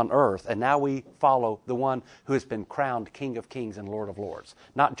lived here on earth. And now we follow the one who has been crowned King of Kings and Lord of Lords.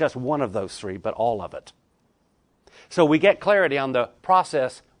 Not just one of those three, but all of it. So we get clarity on the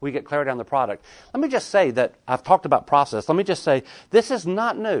process. We get clarity on the product. Let me just say that I've talked about process. Let me just say this is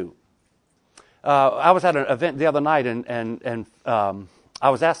not new. I was at an event the other night, and I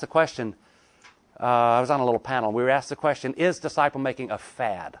was asked the question. I was on a little panel. We were asked the question: is disciple making a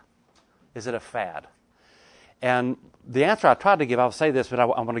fad? Is it a fad? And the answer I tried to give, I'll say this, but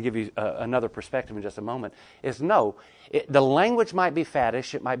I'm going to give you another perspective in just a moment, is no. The language might be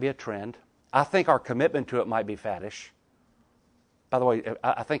faddish. It might be a trend. I think our commitment to it might be faddish. By the way,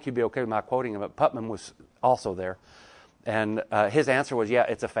 I think you'd be okay with my quoting him, but Putman was also there. And his answer was, yeah,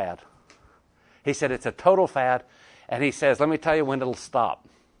 it's a fad. He said it's a total fad. And he says, let me tell you when it'll stop.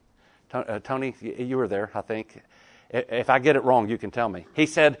 Tony, you were there, I think. If I get it wrong, you can tell me. He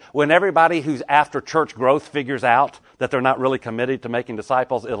said, when everybody who's after church growth figures out that they're not really committed to making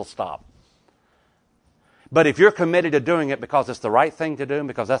disciples, it'll stop. But if you're committed to doing it because it's the right thing to do and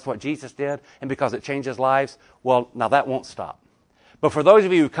because that's what Jesus did and because it changes lives, well, now that won't stop. But for those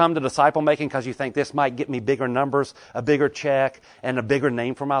of you who come to disciple making because you think this might get me bigger numbers, a bigger check, and a bigger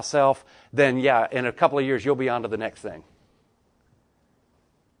name for myself, then yeah, in a couple of years you'll be on to the next thing.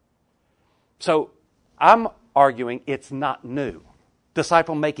 So I'm arguing it's not new.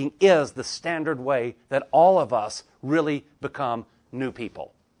 Disciple making is the standard way that all of us really become new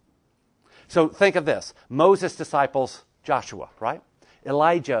people. So think of this. Moses disciples Joshua, right?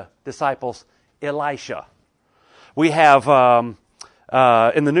 Elijah disciples Elisha. We have,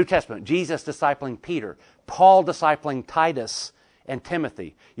 in the New Testament, Jesus discipling Peter, Paul discipling Titus and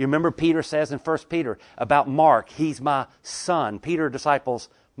Timothy. You remember Peter says in 1 Peter about Mark, he's my son. Peter disciples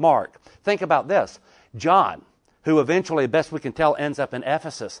Mark. Think about this. John, who eventually, best we can tell, ends up in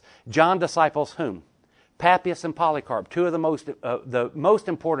Ephesus. John disciples whom? Papias and Polycarp, two of the most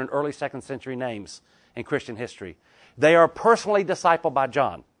important early 2nd century names in Christian history. They are personally discipled by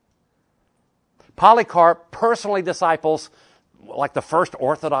John. Polycarp personally disciples, like the first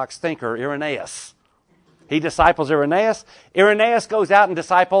Orthodox thinker, Irenaeus. He disciples Irenaeus. Irenaeus goes out and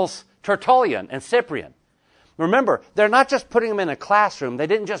disciples Tertullian and Cyprian. Remember, they're not just putting them in a classroom. They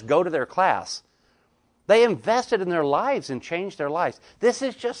didn't just go to their class. They invested in their lives and changed their lives. This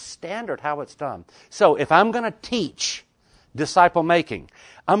is just standard how it's done. So if I'm going to teach disciple making,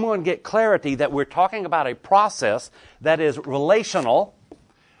 I'm going to get clarity that we're talking about a process that is relational.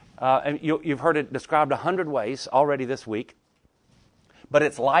 And you've heard it described 100 ways already this week. But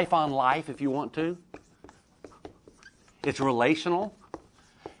it's life on life if you want to. It's relational.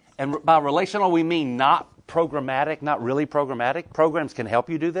 And by relational we mean not programmatic, not really programmatic. Programs can help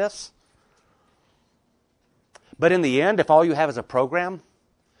you do this. But in the end, if all you have is a program,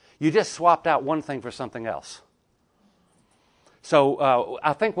 you just swapped out one thing for something else. So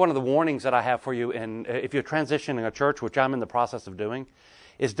I think one of the warnings that I have for you, if you're transitioning a church, which I'm in the process of doing,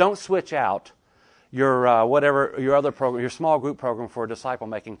 is don't switch out your your other program, your small group program for a disciple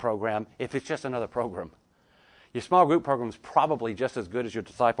making program if it's just another program. Your small group program is probably just as good as your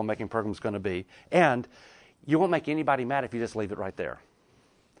disciple making program is going to be, and you won't make anybody mad if you just leave it right there.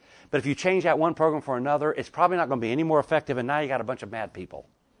 But if you change that one program for another, it's probably not going to be any more effective, and now you got a bunch of mad people.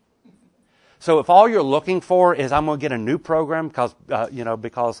 So if all you're looking for is I'm going to get a new program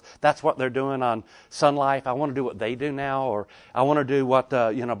because that's what they're doing on Sun Life, I want to do what they do now, or I want to do what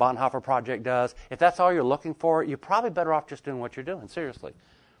Bonhoeffer Project does. If that's all you're looking for, you're probably better off just doing what you're doing, seriously.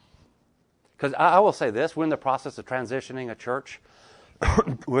 Because I will say this, we're in the process of transitioning a church.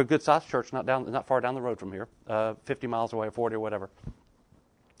 We're a good-sized church, not far down the road from here, 50 miles away, 40 or whatever.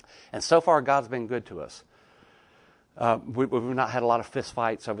 And so far, God's been good to us. We've not had a lot of fist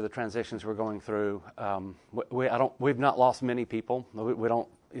fights over the transitions we're going through. We've not lost many people. We don't.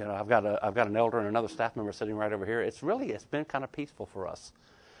 I've got an elder and another staff member sitting right over here. It's been kind of peaceful for us.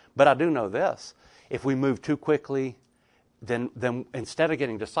 But I do know this: if we move too quickly, then instead of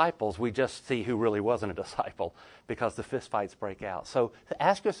getting disciples, we just see who really wasn't a disciple because the fist fights break out. So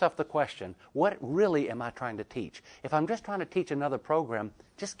ask yourself the question: what really am I trying to teach? If I'm just trying to teach another program,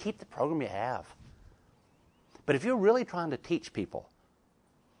 just keep the program you have. But if you're really trying to teach people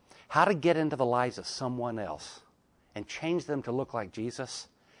how to get into the lives of someone else and change them to look like Jesus,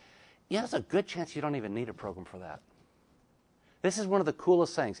 there's a good chance you don't even need a program for that. This is one of the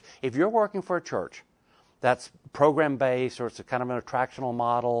coolest things. If you're working for a church that's program-based, or it's a kind of an attractional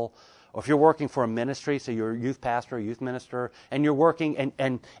model, or if you're working for a ministry, so you're a youth pastor, a youth minister, and you're working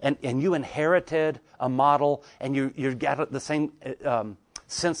and you inherited a model, and you got the same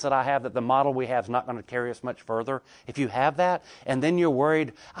sense that I have that the model we have is not going to carry us much further. If you have that, and then you're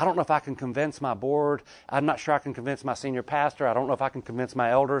worried, I don't know if I can convince my board, I'm not sure I can convince my senior pastor, I don't know if I can convince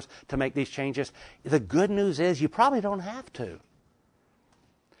my elders to make these changes. The good news is you probably don't have to.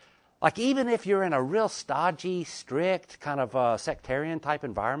 Like, even if you're in a real stodgy, strict, kind of sectarian type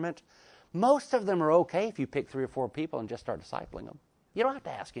environment, most of them are okay if you pick 3 or 4 people and just start discipling them. You don't have to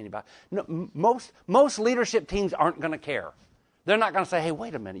ask anybody. No, most leadership teams aren't going to care. They're not going to say, hey,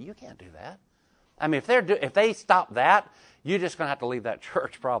 wait a minute, you can't do that. I mean, if they stop that, you're just going to have to leave that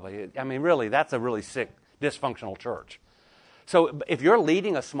church probably. I mean, really, that's a really sick, dysfunctional church. So if you're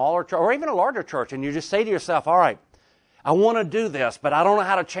leading a smaller church or even a larger church and you just say to yourself, all right, I want to do this, but I don't know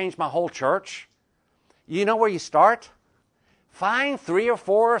how to change my whole church. You know where you start? Find 3 or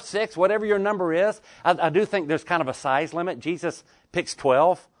 4 or 6, whatever your number is. I do think there's kind of a size limit. Jesus picks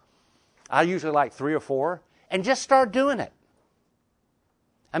 12. I usually like 3 or 4. And just start doing it.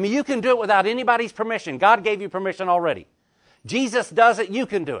 I mean, you can do it without anybody's permission. God gave you permission already. Jesus does it, you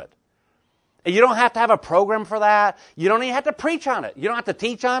can do it. You don't have to have a program for that. You don't even have to preach on it. You don't have to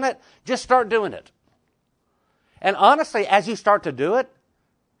teach on it. Just start doing it. And honestly, as you start to do it,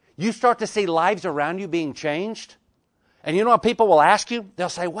 you start to see lives around you being changed. And you know what people will ask you? They'll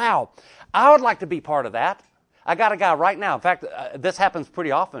say, wow, I would like to be part of that. I got a guy right now. In fact, this happens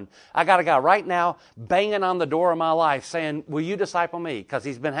pretty often. I got a guy right now banging on the door of my life saying, will you disciple me? Because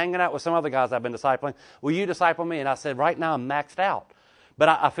he's been hanging out with some other guys I've been discipling. Will you disciple me? And I said, right now I'm maxed out. But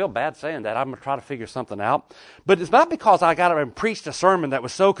I feel bad saying that. I'm going to try to figure something out. But it's not because I got him and preached a sermon that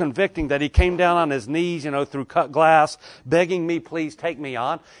was so convicting that he came down on his knees, through cut glass, begging me, please take me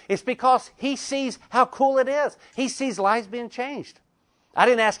on. It's because he sees how cool it is. He sees lives being changed. I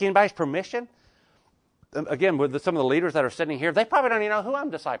didn't ask anybody's permission. Again, with some of the leaders that are sitting here, they probably don't even know who I'm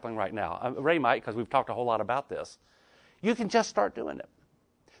discipling right now. Ray might, because we've talked a whole lot about this. You can just start doing it.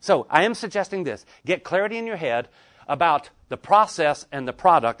 So I am suggesting this. Get clarity in your head about the process and the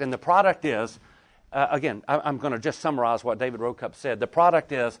product. And the product is, again, I'm going to just summarize what David Rokup said. The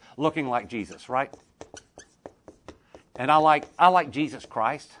product is looking like Jesus, right? And I like Jesus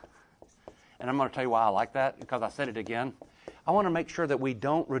Christ. And I'm going to tell you why I like that, because I said it again. I want to make sure that we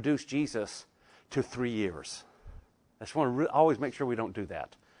don't reduce Jesus to 3 years. I just want to always make sure we don't do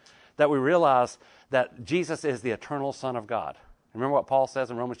that. That we realize that Jesus is the eternal Son of God. Remember what Paul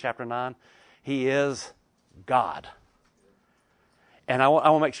says in Romans chapter 9? He is God. And I want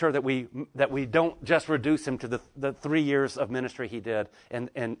to make sure that we don't just reduce him to the 3 years of ministry he did in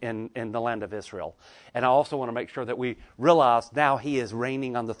the land of Israel. And I also want to make sure that we realize now he is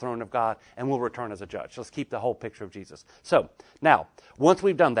reigning on the throne of God and will return as a judge. Let's keep the whole picture of Jesus. So now, once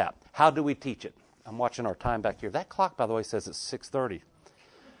we've done that, how do we teach it? I'm watching our time back here. That clock, by the way, says it's 6:30,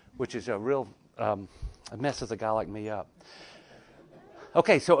 which is a real it messes a guy like me up.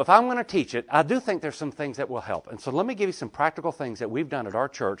 Okay, so if I'm going to teach it, I do think there's some things that will help. And so let me give you some practical things that we've done at our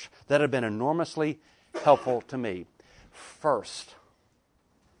church that have been enormously helpful to me. First,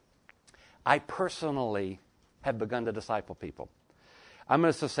 I personally have begun to disciple people. I'm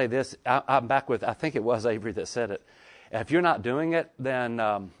going to say this. I'm back with, I think it was Avery that said it. If you're not doing it, then,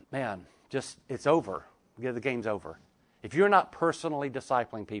 it's over. The game's over. If you're not personally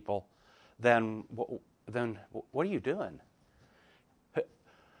discipling people, then what are you doing?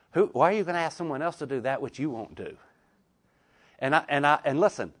 Why are you going to ask someone else to do that which you won't do? And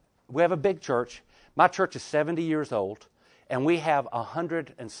listen, we have a big church. My church is 70 years old, and we have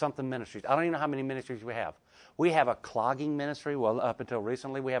 100 and something ministries. I don't even know how many ministries we have. We have a clogging ministry. Well, up until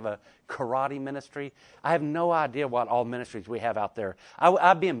recently, we have a karate ministry. I have no idea what all ministries we have out there.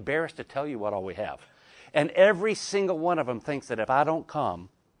 I'd be embarrassed to tell you what all we have. And every single one of them thinks that if I don't come,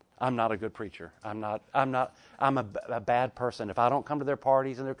 I'm not a good preacher. I'm a bad person. If I don't come to their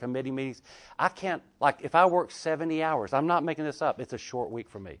parties and their committee meetings, I can't, if I work 70 hours, I'm not making this up, it's a short week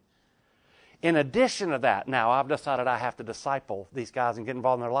for me. In addition to that, now I've decided I have to disciple these guys and get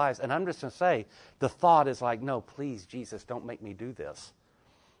involved in their lives. And I'm just going to say, the thought is like, no, please, Jesus, don't make me do this.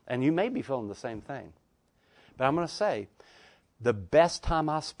 And you may be feeling the same thing. But I'm going to say, the best time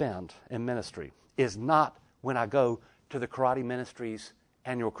I spend in ministry is not when I go to the karate ministry's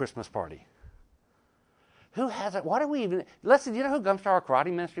annual Christmas party. Who has it? Why do we even... Listen, you know who comes to our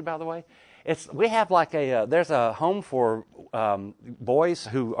karate ministry, by the way? We have there's a home for boys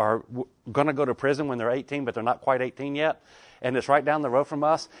who are going to go to prison when they're 18, but they're not quite 18 yet, and it's right down the road from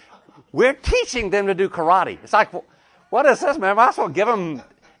us. We're teaching them to do karate. It's like, what is this, man? Might as well give them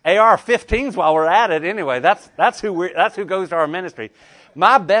AR-15s while we're at it anyway. That's who goes to our ministry.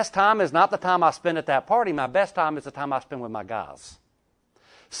 My best time is not the time I spend at that party. My best time is the time I spend with my guys.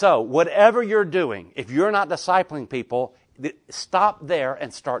 So whatever you're doing, if you're not discipling people, stop there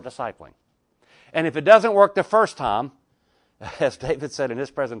and start discipling. And if it doesn't work the first time, as David said in his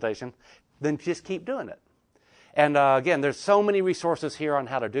presentation, then just keep doing it. And again, there's so many resources here on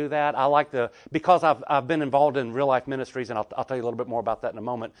how to do that. Because I've been involved in real life ministries, and I'll tell you a little bit more about that in a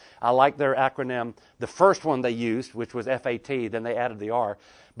moment. I like their acronym. The first one they used, which was FAT, then they added the R.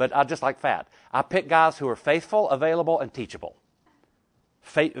 But I just like FAT. I pick guys who are faithful, available, and teachable.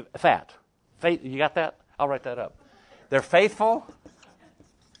 FAT. You got that? I'll write that up. They're faithful,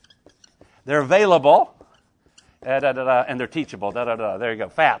 they're available, and they're teachable. There you go.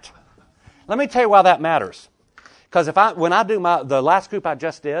 FAT. Let me tell you why that matters. Because when I do the last group I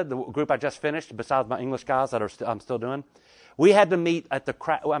just did, the group I just finished, besides my English guys that I'm still doing, we had to meet at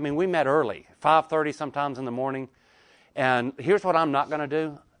we met early, 5:30 sometimes in the morning. And here's what I'm not going to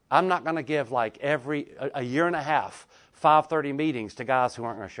do. I'm not going to give a year and a half 5:30 meetings to guys who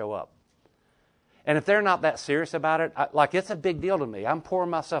aren't going to show up. And if they're not that serious about it, it's a big deal to me. I'm pouring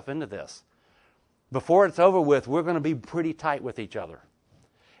myself into this. Before it's over with, we're going to be pretty tight with each other.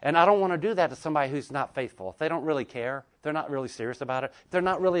 And I don't want to do that to somebody who's not faithful. If they don't really care, if they're not really serious about it, if they're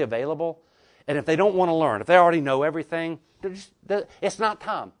not really available, and if they don't want to learn, if they already know everything, it's not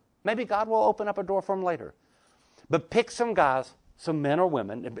time. Maybe God will open up a door for them later. But pick some guys, some men or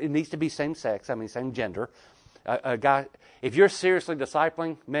women. It needs to be same sex, same gender. A guy, if you're seriously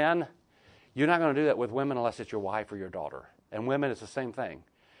discipling men, you're not going to do that with women unless it's your wife or your daughter. And women, it's the same thing.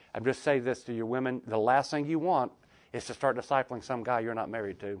 I'm just saying this to your women. The last thing you want is to start discipling some guy you're not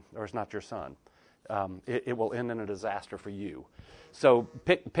married to, or it's not your son. It will end in a disaster for you. So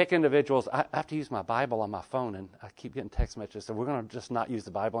pick individuals. I have to use my Bible on my phone, and I keep getting text messages. So we're going to just not use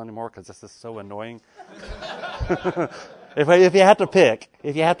the Bible anymore because this is so annoying. If you have to pick.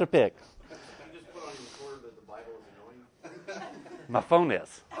 You just put on your recorder that the Bible is annoying? My phone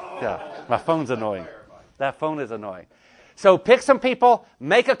is. Yeah, my phone's annoying. That phone is annoying. So pick some people,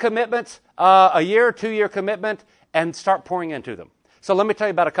 make a commitment, a year or 2 year commitment, and start pouring into them. So let me tell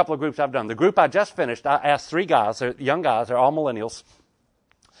you about a couple of groups I've done. The group I just finished, I asked 3 guys, they're young guys, they're all millennials.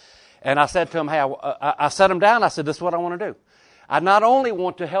 And I said to them, hey, I set them down. I said, this is what I want to do. I not only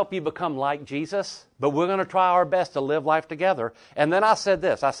want to help you become like Jesus, but we're going to try our best to live life together. And then I said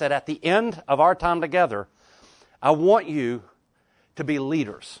this. I said, at the end of our time together, I want you to be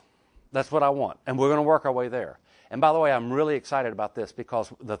leaders. That's what I want. And we're going to work our way there. And by the way, I'm really excited about this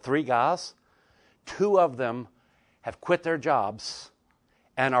because the 3 guys, 2 of them have quit their jobs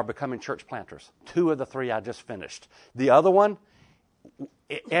and are becoming church planters. 2 of the 3 I just finished. The other one,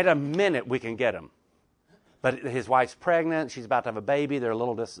 at a minute we can get him. But his wife's pregnant. She's about to have a baby.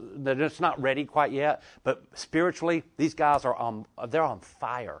 They're just not ready quite yet. But spiritually, these guys they're on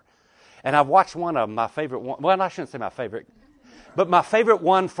fire. And I've watched one of them, my favorite one. Well, I shouldn't say my favorite. But my favorite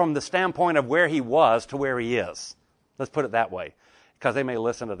one from the standpoint of where he was to where he is. Let's put it that way, because they may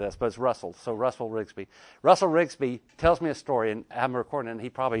listen to this, but it's Russell. So Russell Rigsby. Russell Rigsby tells me a story, and I'm recording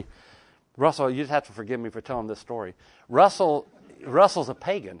it, and Russell, you just have to forgive me for telling this story. Russell's a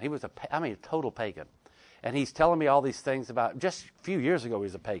pagan. He was a total pagan. And he's telling me all these things about, just a few years ago he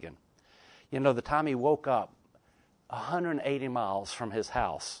was a pagan. You know, the time he woke up 180 miles from his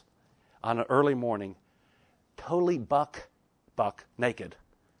house on an early morning, totally buck naked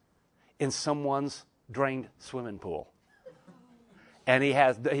in someone's drained swimming pool. And he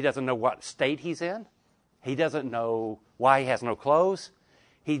doesn't know what state he's in. He doesn't know why he has no clothes.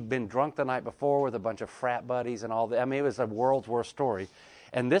 He'd been drunk the night before with a bunch of frat buddies and all that. I mean, it was a world's worst story.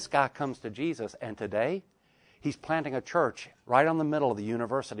 And this guy comes to Jesus, and today he's planting a church right on the middle of the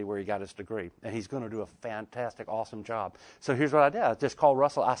university where he got his degree. And he's going to do a fantastic, awesome job. So here's what I did. I just called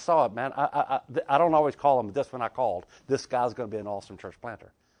Russell. I saw it, man. I don't always call him, but this one I called. This guy's going to be an awesome church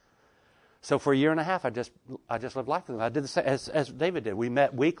planter. So for a year and a half, I just lived life with them. I did the same as David did. We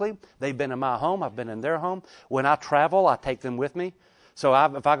met weekly. They've been in my home. I've been in their home. When I travel, I take them with me. So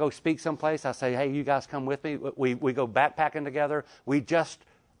if I go speak someplace, I say, hey, you guys come with me. We go backpacking together. We just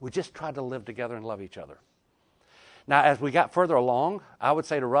tried to live together and love each other. Now, as we got further along, I would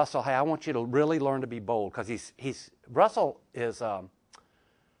say to Russell, hey, I want you to really learn to be bold, because Russell is, I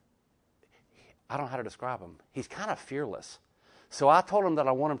don't know how to describe him. He's kind of fearless. So I told him that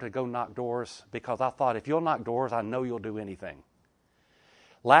I want him to go knock doors, because I thought, if you'll knock doors, I know you'll do anything.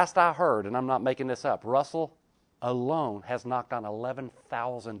 Last I heard, and I'm not making this up, Russell alone has knocked on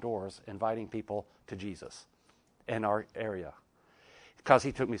 11,000 doors inviting people to Jesus in our area, because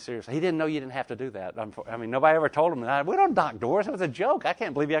he took me seriously. He didn't know you didn't have to do that. I mean, nobody ever told him that. We don't knock doors. It was a joke. I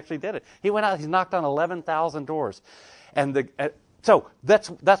can't believe he actually did it. He went out, he's knocked on 11,000 doors. And so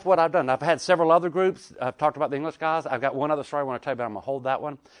that's what I've done. I've had several other groups. I've talked about the English guys. I've got one other story I want to tell you about. I'm going to hold that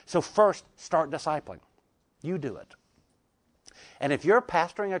one. So first, start discipling. You do it. And if you're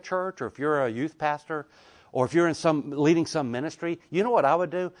pastoring a church, or if you're a youth pastor, or if you're leading some ministry, you know what I would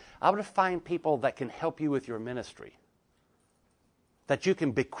do? I would find people that can help you with your ministry, that you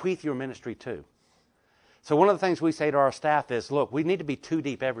can bequeath your ministry to. So one of the things we say to our staff is, look, we need to be too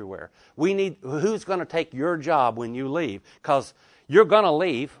deep everywhere. Who's going to take your job when you leave? Because you're going to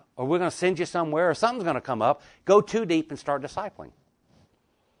leave, or we're going to send you somewhere, or something's going to come up. Go too deep and start discipling.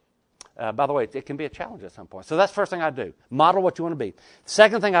 By the way, it can be a challenge at some point. So that's the first thing I'd do. Model what you want to be.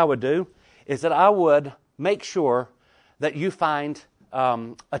 Second thing I would do is that I would make sure that you find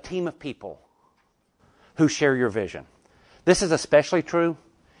a team of people who share your vision. This is especially true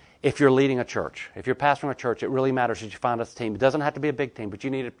if you're leading a church. If you're pastoring a church, it really matters that you find a team. It doesn't have to be a big team, but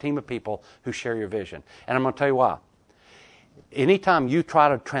you need a team of people who share your vision. And I'm going to tell you why. Anytime you try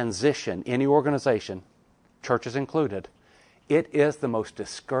to transition any organization, churches included, it is the most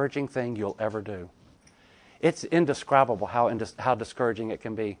discouraging thing you'll ever do. It's indescribable how discouraging it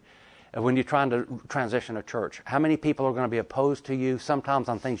can be when you're trying to transition a church. How many people are going to be opposed to you, sometimes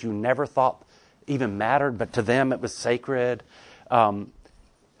on things you never thought even mattered, but to them it was sacred.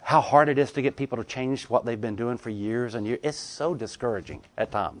 How hard it is to get people to change what they've been doing for years and years. It's so discouraging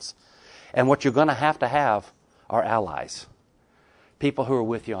at times. And what you're going to have are allies. People who are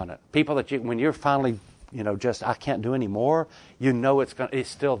with you on it. People that when you're finally, I can't do any more, it's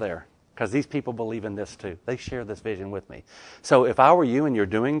still there. Because these people believe in this too. They share this vision with me. So if I were you and you're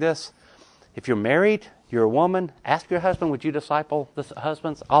doing this, if you're married, you're a woman, ask your husband, would you disciple the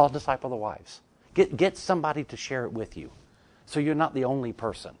husbands? I'll disciple the wives. Get somebody to share it with you, so you're not the only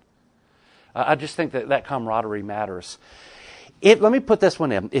person. I just think that camaraderie matters. Let me put this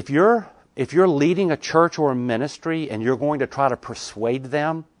one in. If you're leading a church or a ministry and you're going to try to persuade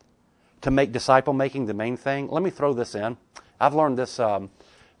them to make disciple making the main thing, let me throw this in. I've learned this to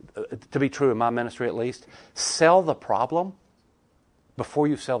be true in my ministry at least. Sell the problem before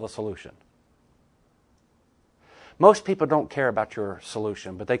you sell the solution. Most people don't care about your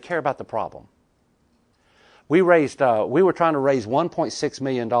solution, but they care about the problem. We were trying to raise $1.6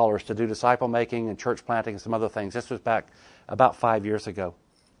 million to do disciple making and church planting and some other things. This was back about 5 years ago.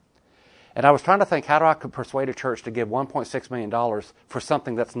 And I was trying to think how I could persuade a church to give $1.6 million for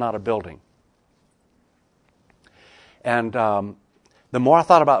something that's not a building. And the more I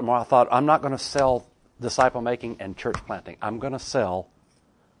thought about it, the more I thought, I'm not going to sell disciple making and church planting. I'm going to sell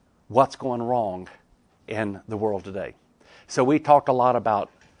what's going wrong in the world today. So we talked a lot about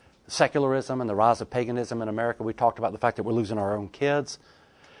secularism and the rise of paganism in America. We talked about the fact that we're losing our own kids.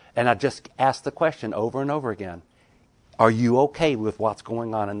 And I just asked the question over and over again, are you okay with what's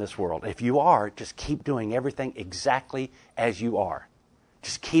going on in this world? If you are, just keep doing everything exactly as you are.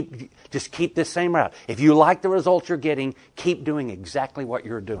 Just keep this same route. If you like the results you're getting, keep doing exactly what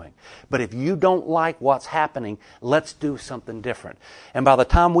you're doing. But if you don't like what's happening, let's do something different. And by the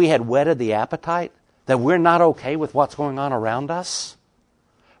time we had whetted the appetite that we're not okay with what's going on around us,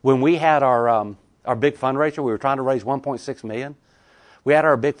 when we had our big fundraiser, we were trying to raise $1.6 million. We had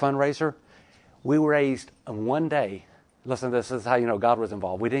our big fundraiser. We raised in one day. Listen, this is how you know God was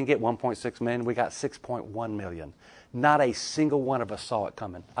involved. We didn't get $1.6 million. We got $6.1 million. Not a single one of us saw it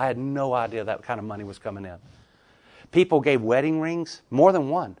coming. I had no idea that kind of money was coming in. People gave wedding rings, more than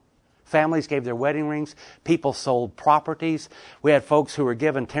one, Families gave their wedding rings. People sold properties. We had folks who were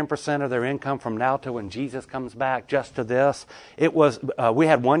given 10% of their income from now to when Jesus comes back just to this. It was. We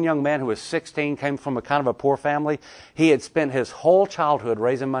had one young man who was 16, came from a kind of a poor family. He had spent his whole childhood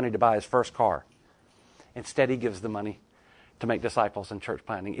raising money to buy his first car. Instead, he gives the money to make disciples in church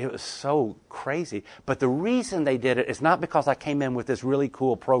planting. It was so crazy. But the reason they did it is not because I came in with this really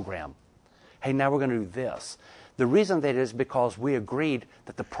cool program. Hey, now we're going to do this. The reason they did it is because we agreed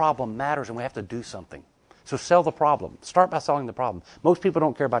that the problem matters and we have to do something. So sell the problem. Start by selling the problem. Most people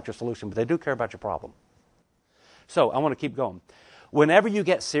don't care about your solution, but they do care about your problem. So I want to keep going. Whenever you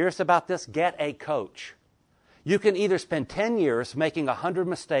get serious about this, get a coach. You can either spend 10 years making 100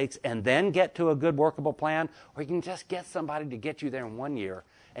 mistakes and then get to a good workable plan, or you can just get somebody to get you there in 1 year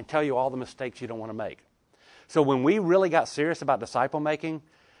and tell you all the mistakes you don't want to make. So when we really got serious about disciple making,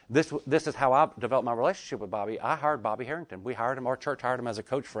 this is how I developed my relationship with Bobby. I hired Bobby Harrington. We hired him. Our church hired him as a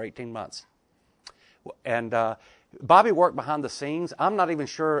coach for 18 months. And Bobby worked behind the scenes. I'm not even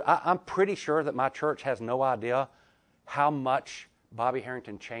sure. I'm pretty sure that my church has no idea how much Bobby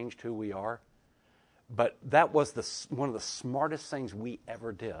Harrington changed who we are. But that was one of the smartest things we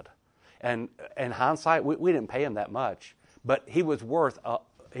ever did. And in hindsight, we didn't pay him that much, but he was worth a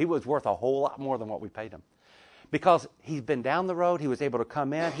whole lot more than what we paid him. Because he's been down the road, he was able to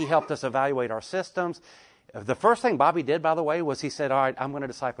come in, he helped us evaluate our systems. The first thing Bobby did, by the way, was he said, all right, I'm going to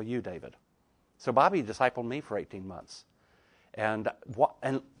disciple you, David. So Bobby discipled me for 18 months. And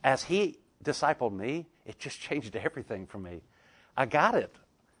as he discipled me, it just changed everything for me. I got it,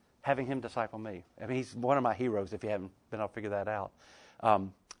 having him disciple me. I mean, he's one of my heroes if you haven't been able to figure that out.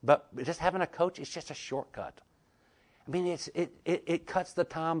 But just having a coach is just a shortcut. I mean, it cuts the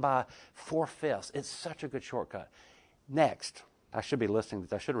time by 4/5. It's such a good shortcut. Next, I should be listing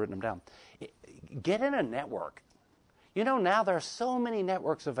this. I should have written them down. Get in a network. You know, now there are so many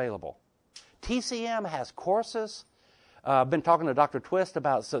networks available. TCM has courses. I've been talking to Dr. Twist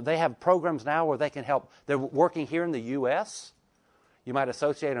about, so they have programs now where they can help. They're working here in the U.S. You might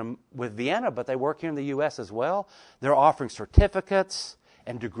associate them with Vienna, but they work here in the U.S. as well. They're offering certificates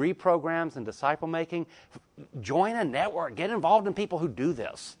and degree programs in disciple making. Join a network. Get involved in people who do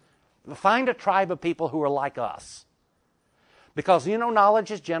this. Find a tribe of people who are like us. Because, you know, knowledge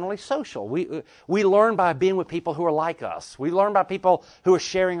is generally social. We learn by being with people who are like us. We learn by people who are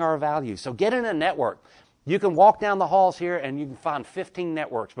sharing our values. So get in a network. You can walk down the halls here and you can find 15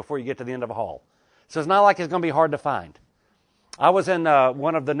 networks before you get to the end of a hall. So it's not like it's going to be hard to find. I was in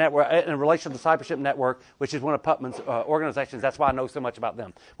one of the network, in a relational discipleship network, which is one of Putman's organizations. That's why I know so much about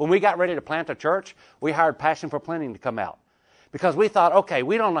them. When we got ready to plant a church, we hired Passion for Planting to come out. Because we thought, okay,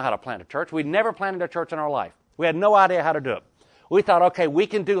 we don't know how to plant a church. We'd never planted a church in our life. We had no idea how to do it. We thought, okay, we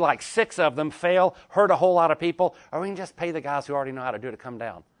can do like 6 of them, fail, hurt a whole lot of people, or we can just pay the guys who already know how to do it to come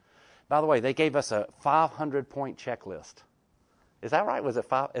down. By the way, they gave us a 500-point checklist. Is that right? Was it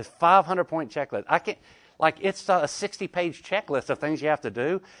 5? It's 500-point checklist. I can't. Like, it's a 60-page checklist of things you have to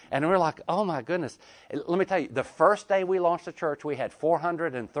do. And we're like, oh, my goodness. Let me tell you, the first day we launched the church, we had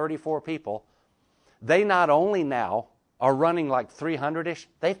 434 people. They not only now are running like 300-ish,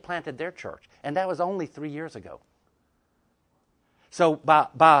 they've planted their church. And that was only 3 years ago. So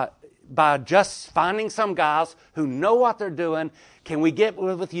by just finding some guys who know what they're doing, can we get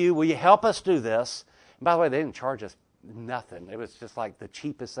with you? Will you help us do this? And by the way, they didn't charge us nothing. It was just like the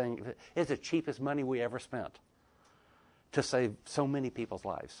cheapest thing. It's the cheapest money we ever spent to save so many people's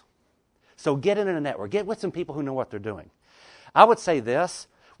lives. So get in a network. Get with some people who know what they're doing. I would say this,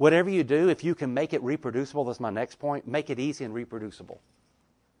 whatever you do, if you can make it reproducible, that's my next point, make it easy and reproducible.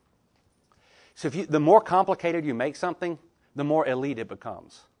 So the more complicated you make something, the more elite it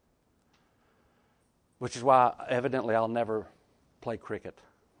becomes. Which is why, evidently, I'll never play cricket,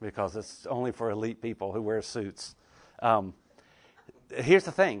 because it's only for elite people who wear suits. Here's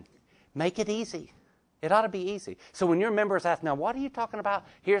the thing. Make it easy. It ought to be easy. So when your members ask, now, what are you talking about?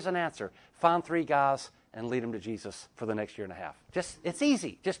 Here's an answer. Find 3 guys and lead them to Jesus for the next year and a half. It's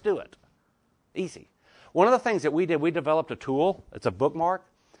easy. Just do it. Easy. One of the things that we did, we developed a tool. It's a bookmark.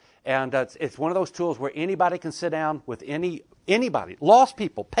 And it's one of those tools where anybody can sit down with anybody. Lost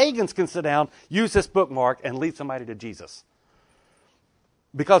people, pagans can sit down, use this bookmark, and lead somebody to Jesus.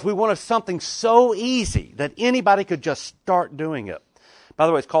 Because we wanted something so easy that anybody could just start doing it. By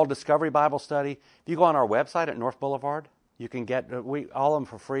the way, it's called Discovery Bible Study. If you go on our website at North Boulevard, you can get all of them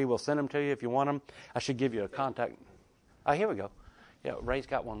for free. We'll send them to you if you want them. I should give you a contact. Oh, here we go. Yeah, Ray's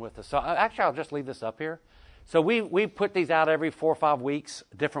got one with us. So actually, I'll just leave this up here. So we put these out every 4 or 5 weeks,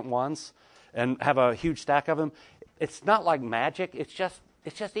 different ones, and have a huge stack of them. It's not like magic. It's just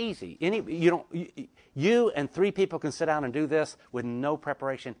It's just easy. You and 3 people can sit down and do this with no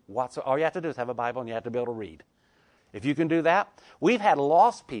preparation whatsoever. All you have to do is have a Bible and you have to be able to read. If you can do that, we've had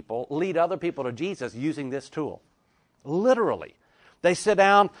lost people lead other people to Jesus using this tool. Literally. They sit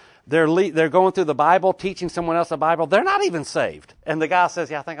down, they're going through the Bible, teaching someone else the Bible. They're not even saved. And the guy says,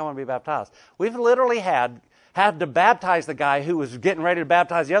 yeah, I think I want to be baptized. We've literally had to baptize the guy who was getting ready to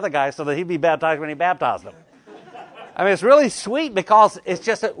baptize the other guy so that he'd be baptized when he baptized them. I mean, it's really sweet because it's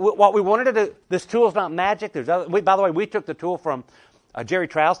just what we wanted to do. This tool is not magic. By the way, we took the tool from Jerry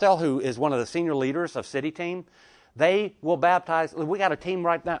Trousdale, who is one of the senior leaders of City Team. They will baptize. We got a team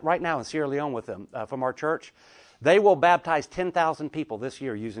right now in Sierra Leone with them from our church. They will baptize 10,000 people this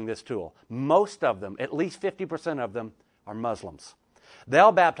year using this tool. Most of them, at least 50% of them, are Muslims.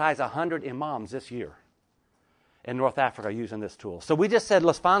 They'll baptize 100 imams this year in North Africa using this tool. So we just said,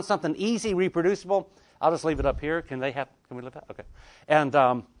 let's find something easy, reproducible. I'll just leave it up here. Can we leave that? Okay. And,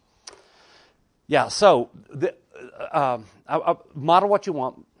 model what you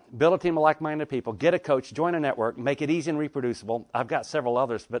want. Build a team of like-minded people. Get a coach. Join a network. Make it easy and reproducible. I've got several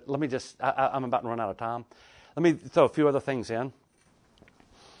others, but let me just, I'm about to run out of time. Let me throw a few other things in.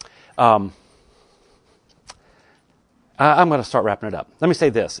 I'm going to start wrapping it up. Let me say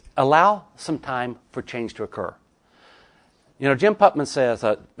this. Allow some time for change to occur. You know, Jim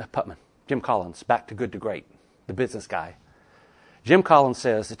Collins, back to Good to Great, the business guy. Jim Collins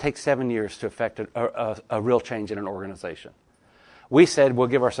says it takes 7 years to affect a real change in an organization. We said we'll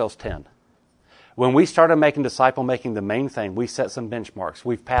give ourselves 10. When we started making disciple making the main thing, we set some benchmarks.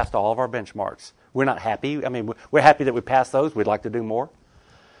 We've passed all of our benchmarks. We're not happy. I mean, we're happy that we passed those. We'd like to do more.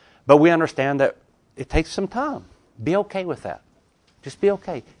 But we understand that it takes some time. Be okay with that. Just be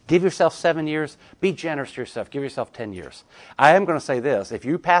okay. Give yourself 7 years. Be generous to yourself. Give yourself 10 years. I am going to say this. If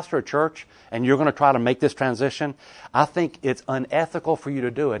you pastor a church and you're going to try to make this transition, I think it's unethical for you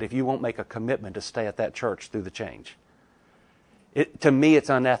to do it if you won't make a commitment to stay at that church through the change. To me, it's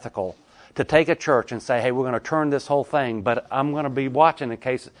unethical to take a church and say, hey, we're going to turn this whole thing, but I'm going to be watching in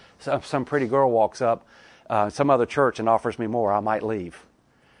case some pretty girl walks up, some other church and offers me more, I might leave.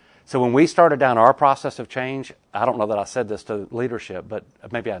 So when we started down our process of change, I don't know that I said this to leadership, but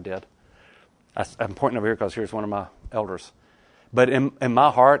maybe I did. I'm pointing over here because here's one of my elders. But in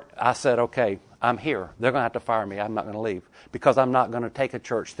my heart, I said, okay, I'm here. They're going to have to fire me. I'm not going to leave because I'm not going to take a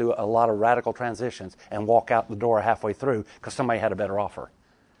church through a lot of radical transitions and walk out the door halfway through because somebody had a better offer.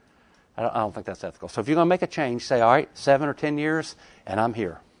 I don't think that's ethical. So if you're going to make a change, say, all right, 7 or 10 years, and I'm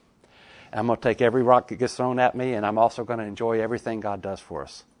here. I'm going to take every rock that gets thrown at me, and I'm also going to enjoy everything God does for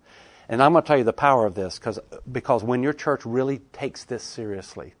us. And I'm going to tell you the power of this because when your church really takes this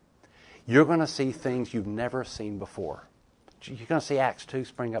seriously, you're going to see things you've never seen before. You're going to see Acts 2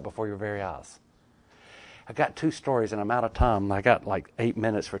 spring up before your very eyes. I've got 2 stories, and I'm out of time. I got like 8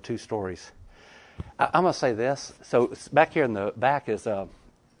 minutes for 2 stories. I'm going to say this. So back here in the back is,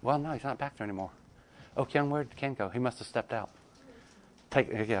 well, no, he's not back there anymore. Oh, Ken, where did Ken go? He must have stepped out.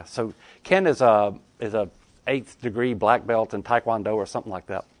 So Ken is a 8th degree black belt in Taekwondo or something like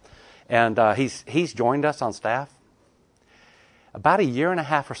that. And he's joined us on staff. About a year and a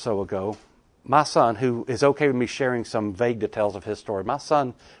half or so ago, my son, who is okay with me sharing some vague details of his story, my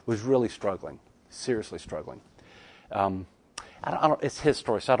son was really struggling, seriously struggling. It's his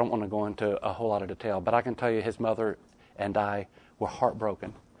story, so I don't want to go into a whole lot of detail, but I can tell you his mother and I were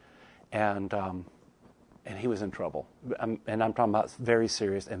heartbroken, and he was in trouble. And I'm talking about very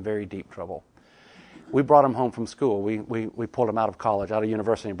serious and very deep trouble. We brought him home from school. We pulled him out of college, out of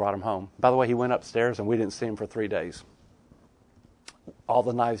university, and brought him home. By the way, he went upstairs, and we didn't see him for 3 days. All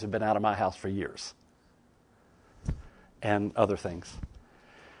the knives have been out of my house for years, and other things.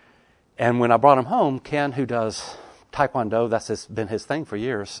 And when I brought him home, Ken, who does Taekwondo, that's been his thing for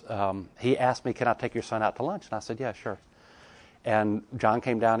years, he asked me, can I take your son out to lunch? And I said, yeah, sure. And John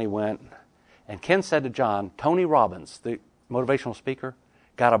came down, he went, and Ken said to John, Tony Robbins, the motivational speaker,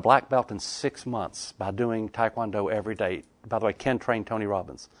 got a black belt in 6 months by doing Taekwondo every day. By the way, Ken trained Tony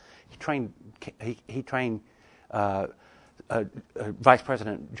Robbins. He trained Vice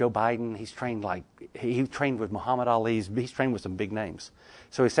President Joe Biden. He trained with Muhammad Ali. He's trained with some big names.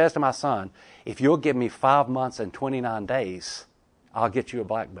 So he says to my son, if you'll give me 5 months and 29 days, I'll get you a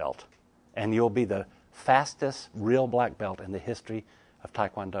black belt. And you'll be the fastest real black belt in the history of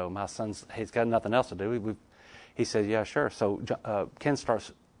Taekwondo. My son's, he's got nothing else to do. He said, yeah, sure. So Ken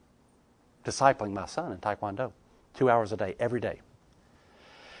starts discipling my son in Taekwondo 2 hours a day, every day.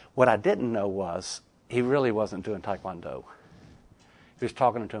 What I didn't know was he really wasn't doing Taekwondo. He was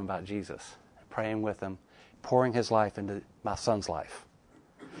talking to him about Jesus, praying with him, pouring his life into my son's life.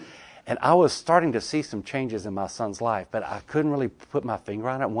 And I was starting to see some changes in my son's life, but I couldn't really put my finger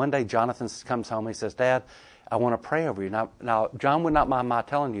on it. One day, Jonathan comes home and he says, Dad, I want to pray over you. Now, John would not mind my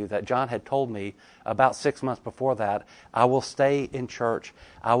telling you that John had told me about 6 months before that, I will stay in church,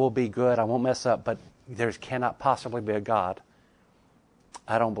 I will be good, I won't mess up, but there cannot possibly be a God.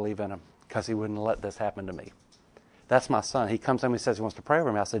 I don't believe in him because he wouldn't let this happen to me. That's my son. He comes to me and says he wants to pray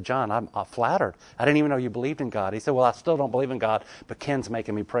over me. I said, John, I'm flattered. I didn't even know you believed in God. He said, well, I still don't believe in God, but Ken's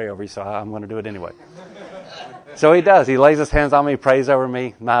making me pray over you, so I'm going to do it anyway. So he does. He lays his hands on me, prays over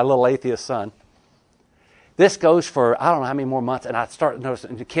me, my little atheist son. This goes for, I don't know how many more months, and I start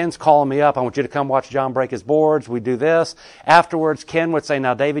noticing, Ken's calling me up. I want you to come watch John break his boards. We do this. Afterwards, Ken would say,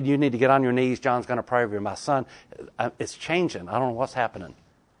 now, David, you need to get on your knees. John's going to pray over you. My son, it's changing. I don't know what's happening.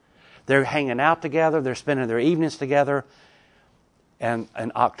 They're hanging out together. They're spending their evenings together. And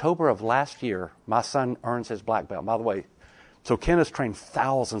in October of last year, my son earns his black belt. By the way, so Ken has trained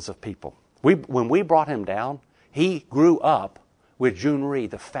thousands of people. When we brought him down, he grew up with Jun Rhee,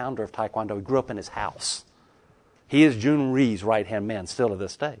 the founder of Taekwondo. He grew up in his house. He is Jun Rhee's right-hand man still to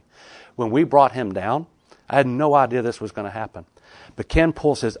this day. When we brought him down, I had no idea this was going to happen. But Ken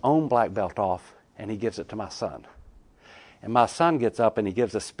pulls his own black belt off, and he gives it to my son. And my son gets up and he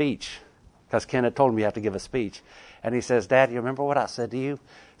gives a speech, because Ken had told him you have to give a speech. And he says, Dad, you remember what I said to you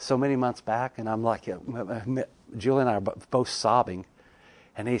so many months back? And I'm like, Julie and I are both sobbing.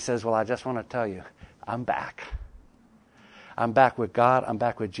 And he says, well, I just want to tell you, I'm back. I'm back with God. I'm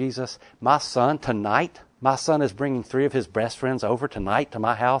back with Jesus. My son, tonight, my son is bringing 3 of his best friends over tonight to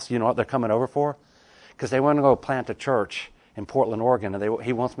my house. You know what they're coming over for? Because they want to go plant a church in Portland, Oregon, and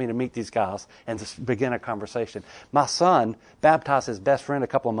he wants me to meet these guys and just begin a conversation. My son baptized his best friend a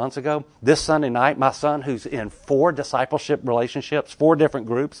couple of months ago. This Sunday night, my son, who's in 4 discipleship relationships, 4 different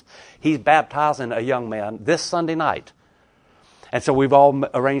groups, he's baptizing a young man this Sunday night. And so we've all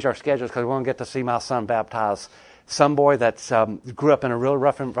arranged our schedules because we want to get to see my son baptize some boy that grew up in a really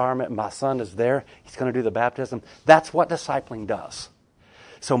rough environment, and my son is there. He's going to do the baptism. That's what discipling does.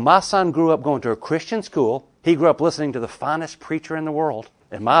 So my son grew up going to a Christian school. He grew up listening to the finest preacher in the world,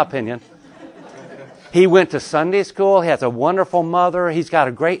 in my opinion. He went to Sunday school. He has a wonderful mother. He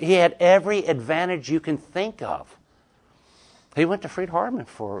had every advantage you can think of. He went to Freed-Hardeman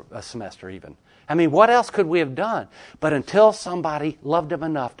for a semester even. I mean, what else could we have done? But until somebody loved him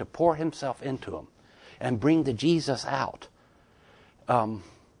enough to pour himself into him and bring the Jesus out,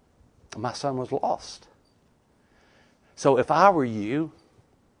 my son was lost. So if I were you,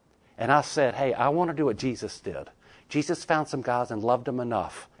 and I said, hey, I want to do what Jesus did. Jesus found some guys and loved them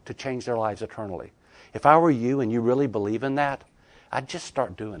enough to change their lives eternally. If I were you and you really believe in that, I'd just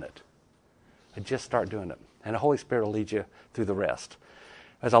start doing it. And the Holy Spirit will lead you through the rest.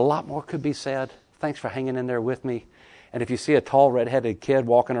 There's a lot more could be said. Thanks for hanging in there with me. And if you see a tall, red-headed kid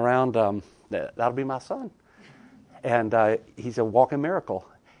walking around, that'll be my son. And he's a walking miracle.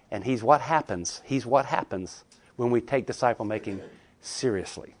 And he's what happens when we take disciple making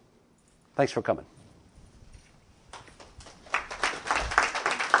seriously. Thanks for coming.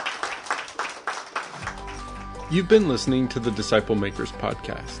 You've been listening to the Disciple Makers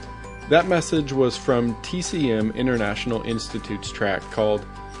podcast. That message was from TCM International Institute's track called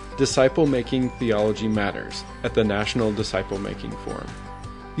Disciple Making Theology Matters at the National Disciple Making Forum.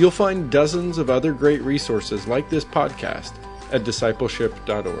 You'll find dozens of other great resources like this podcast at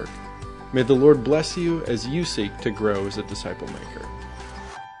discipleship.org. May the Lord bless you as you seek to grow as a disciple maker.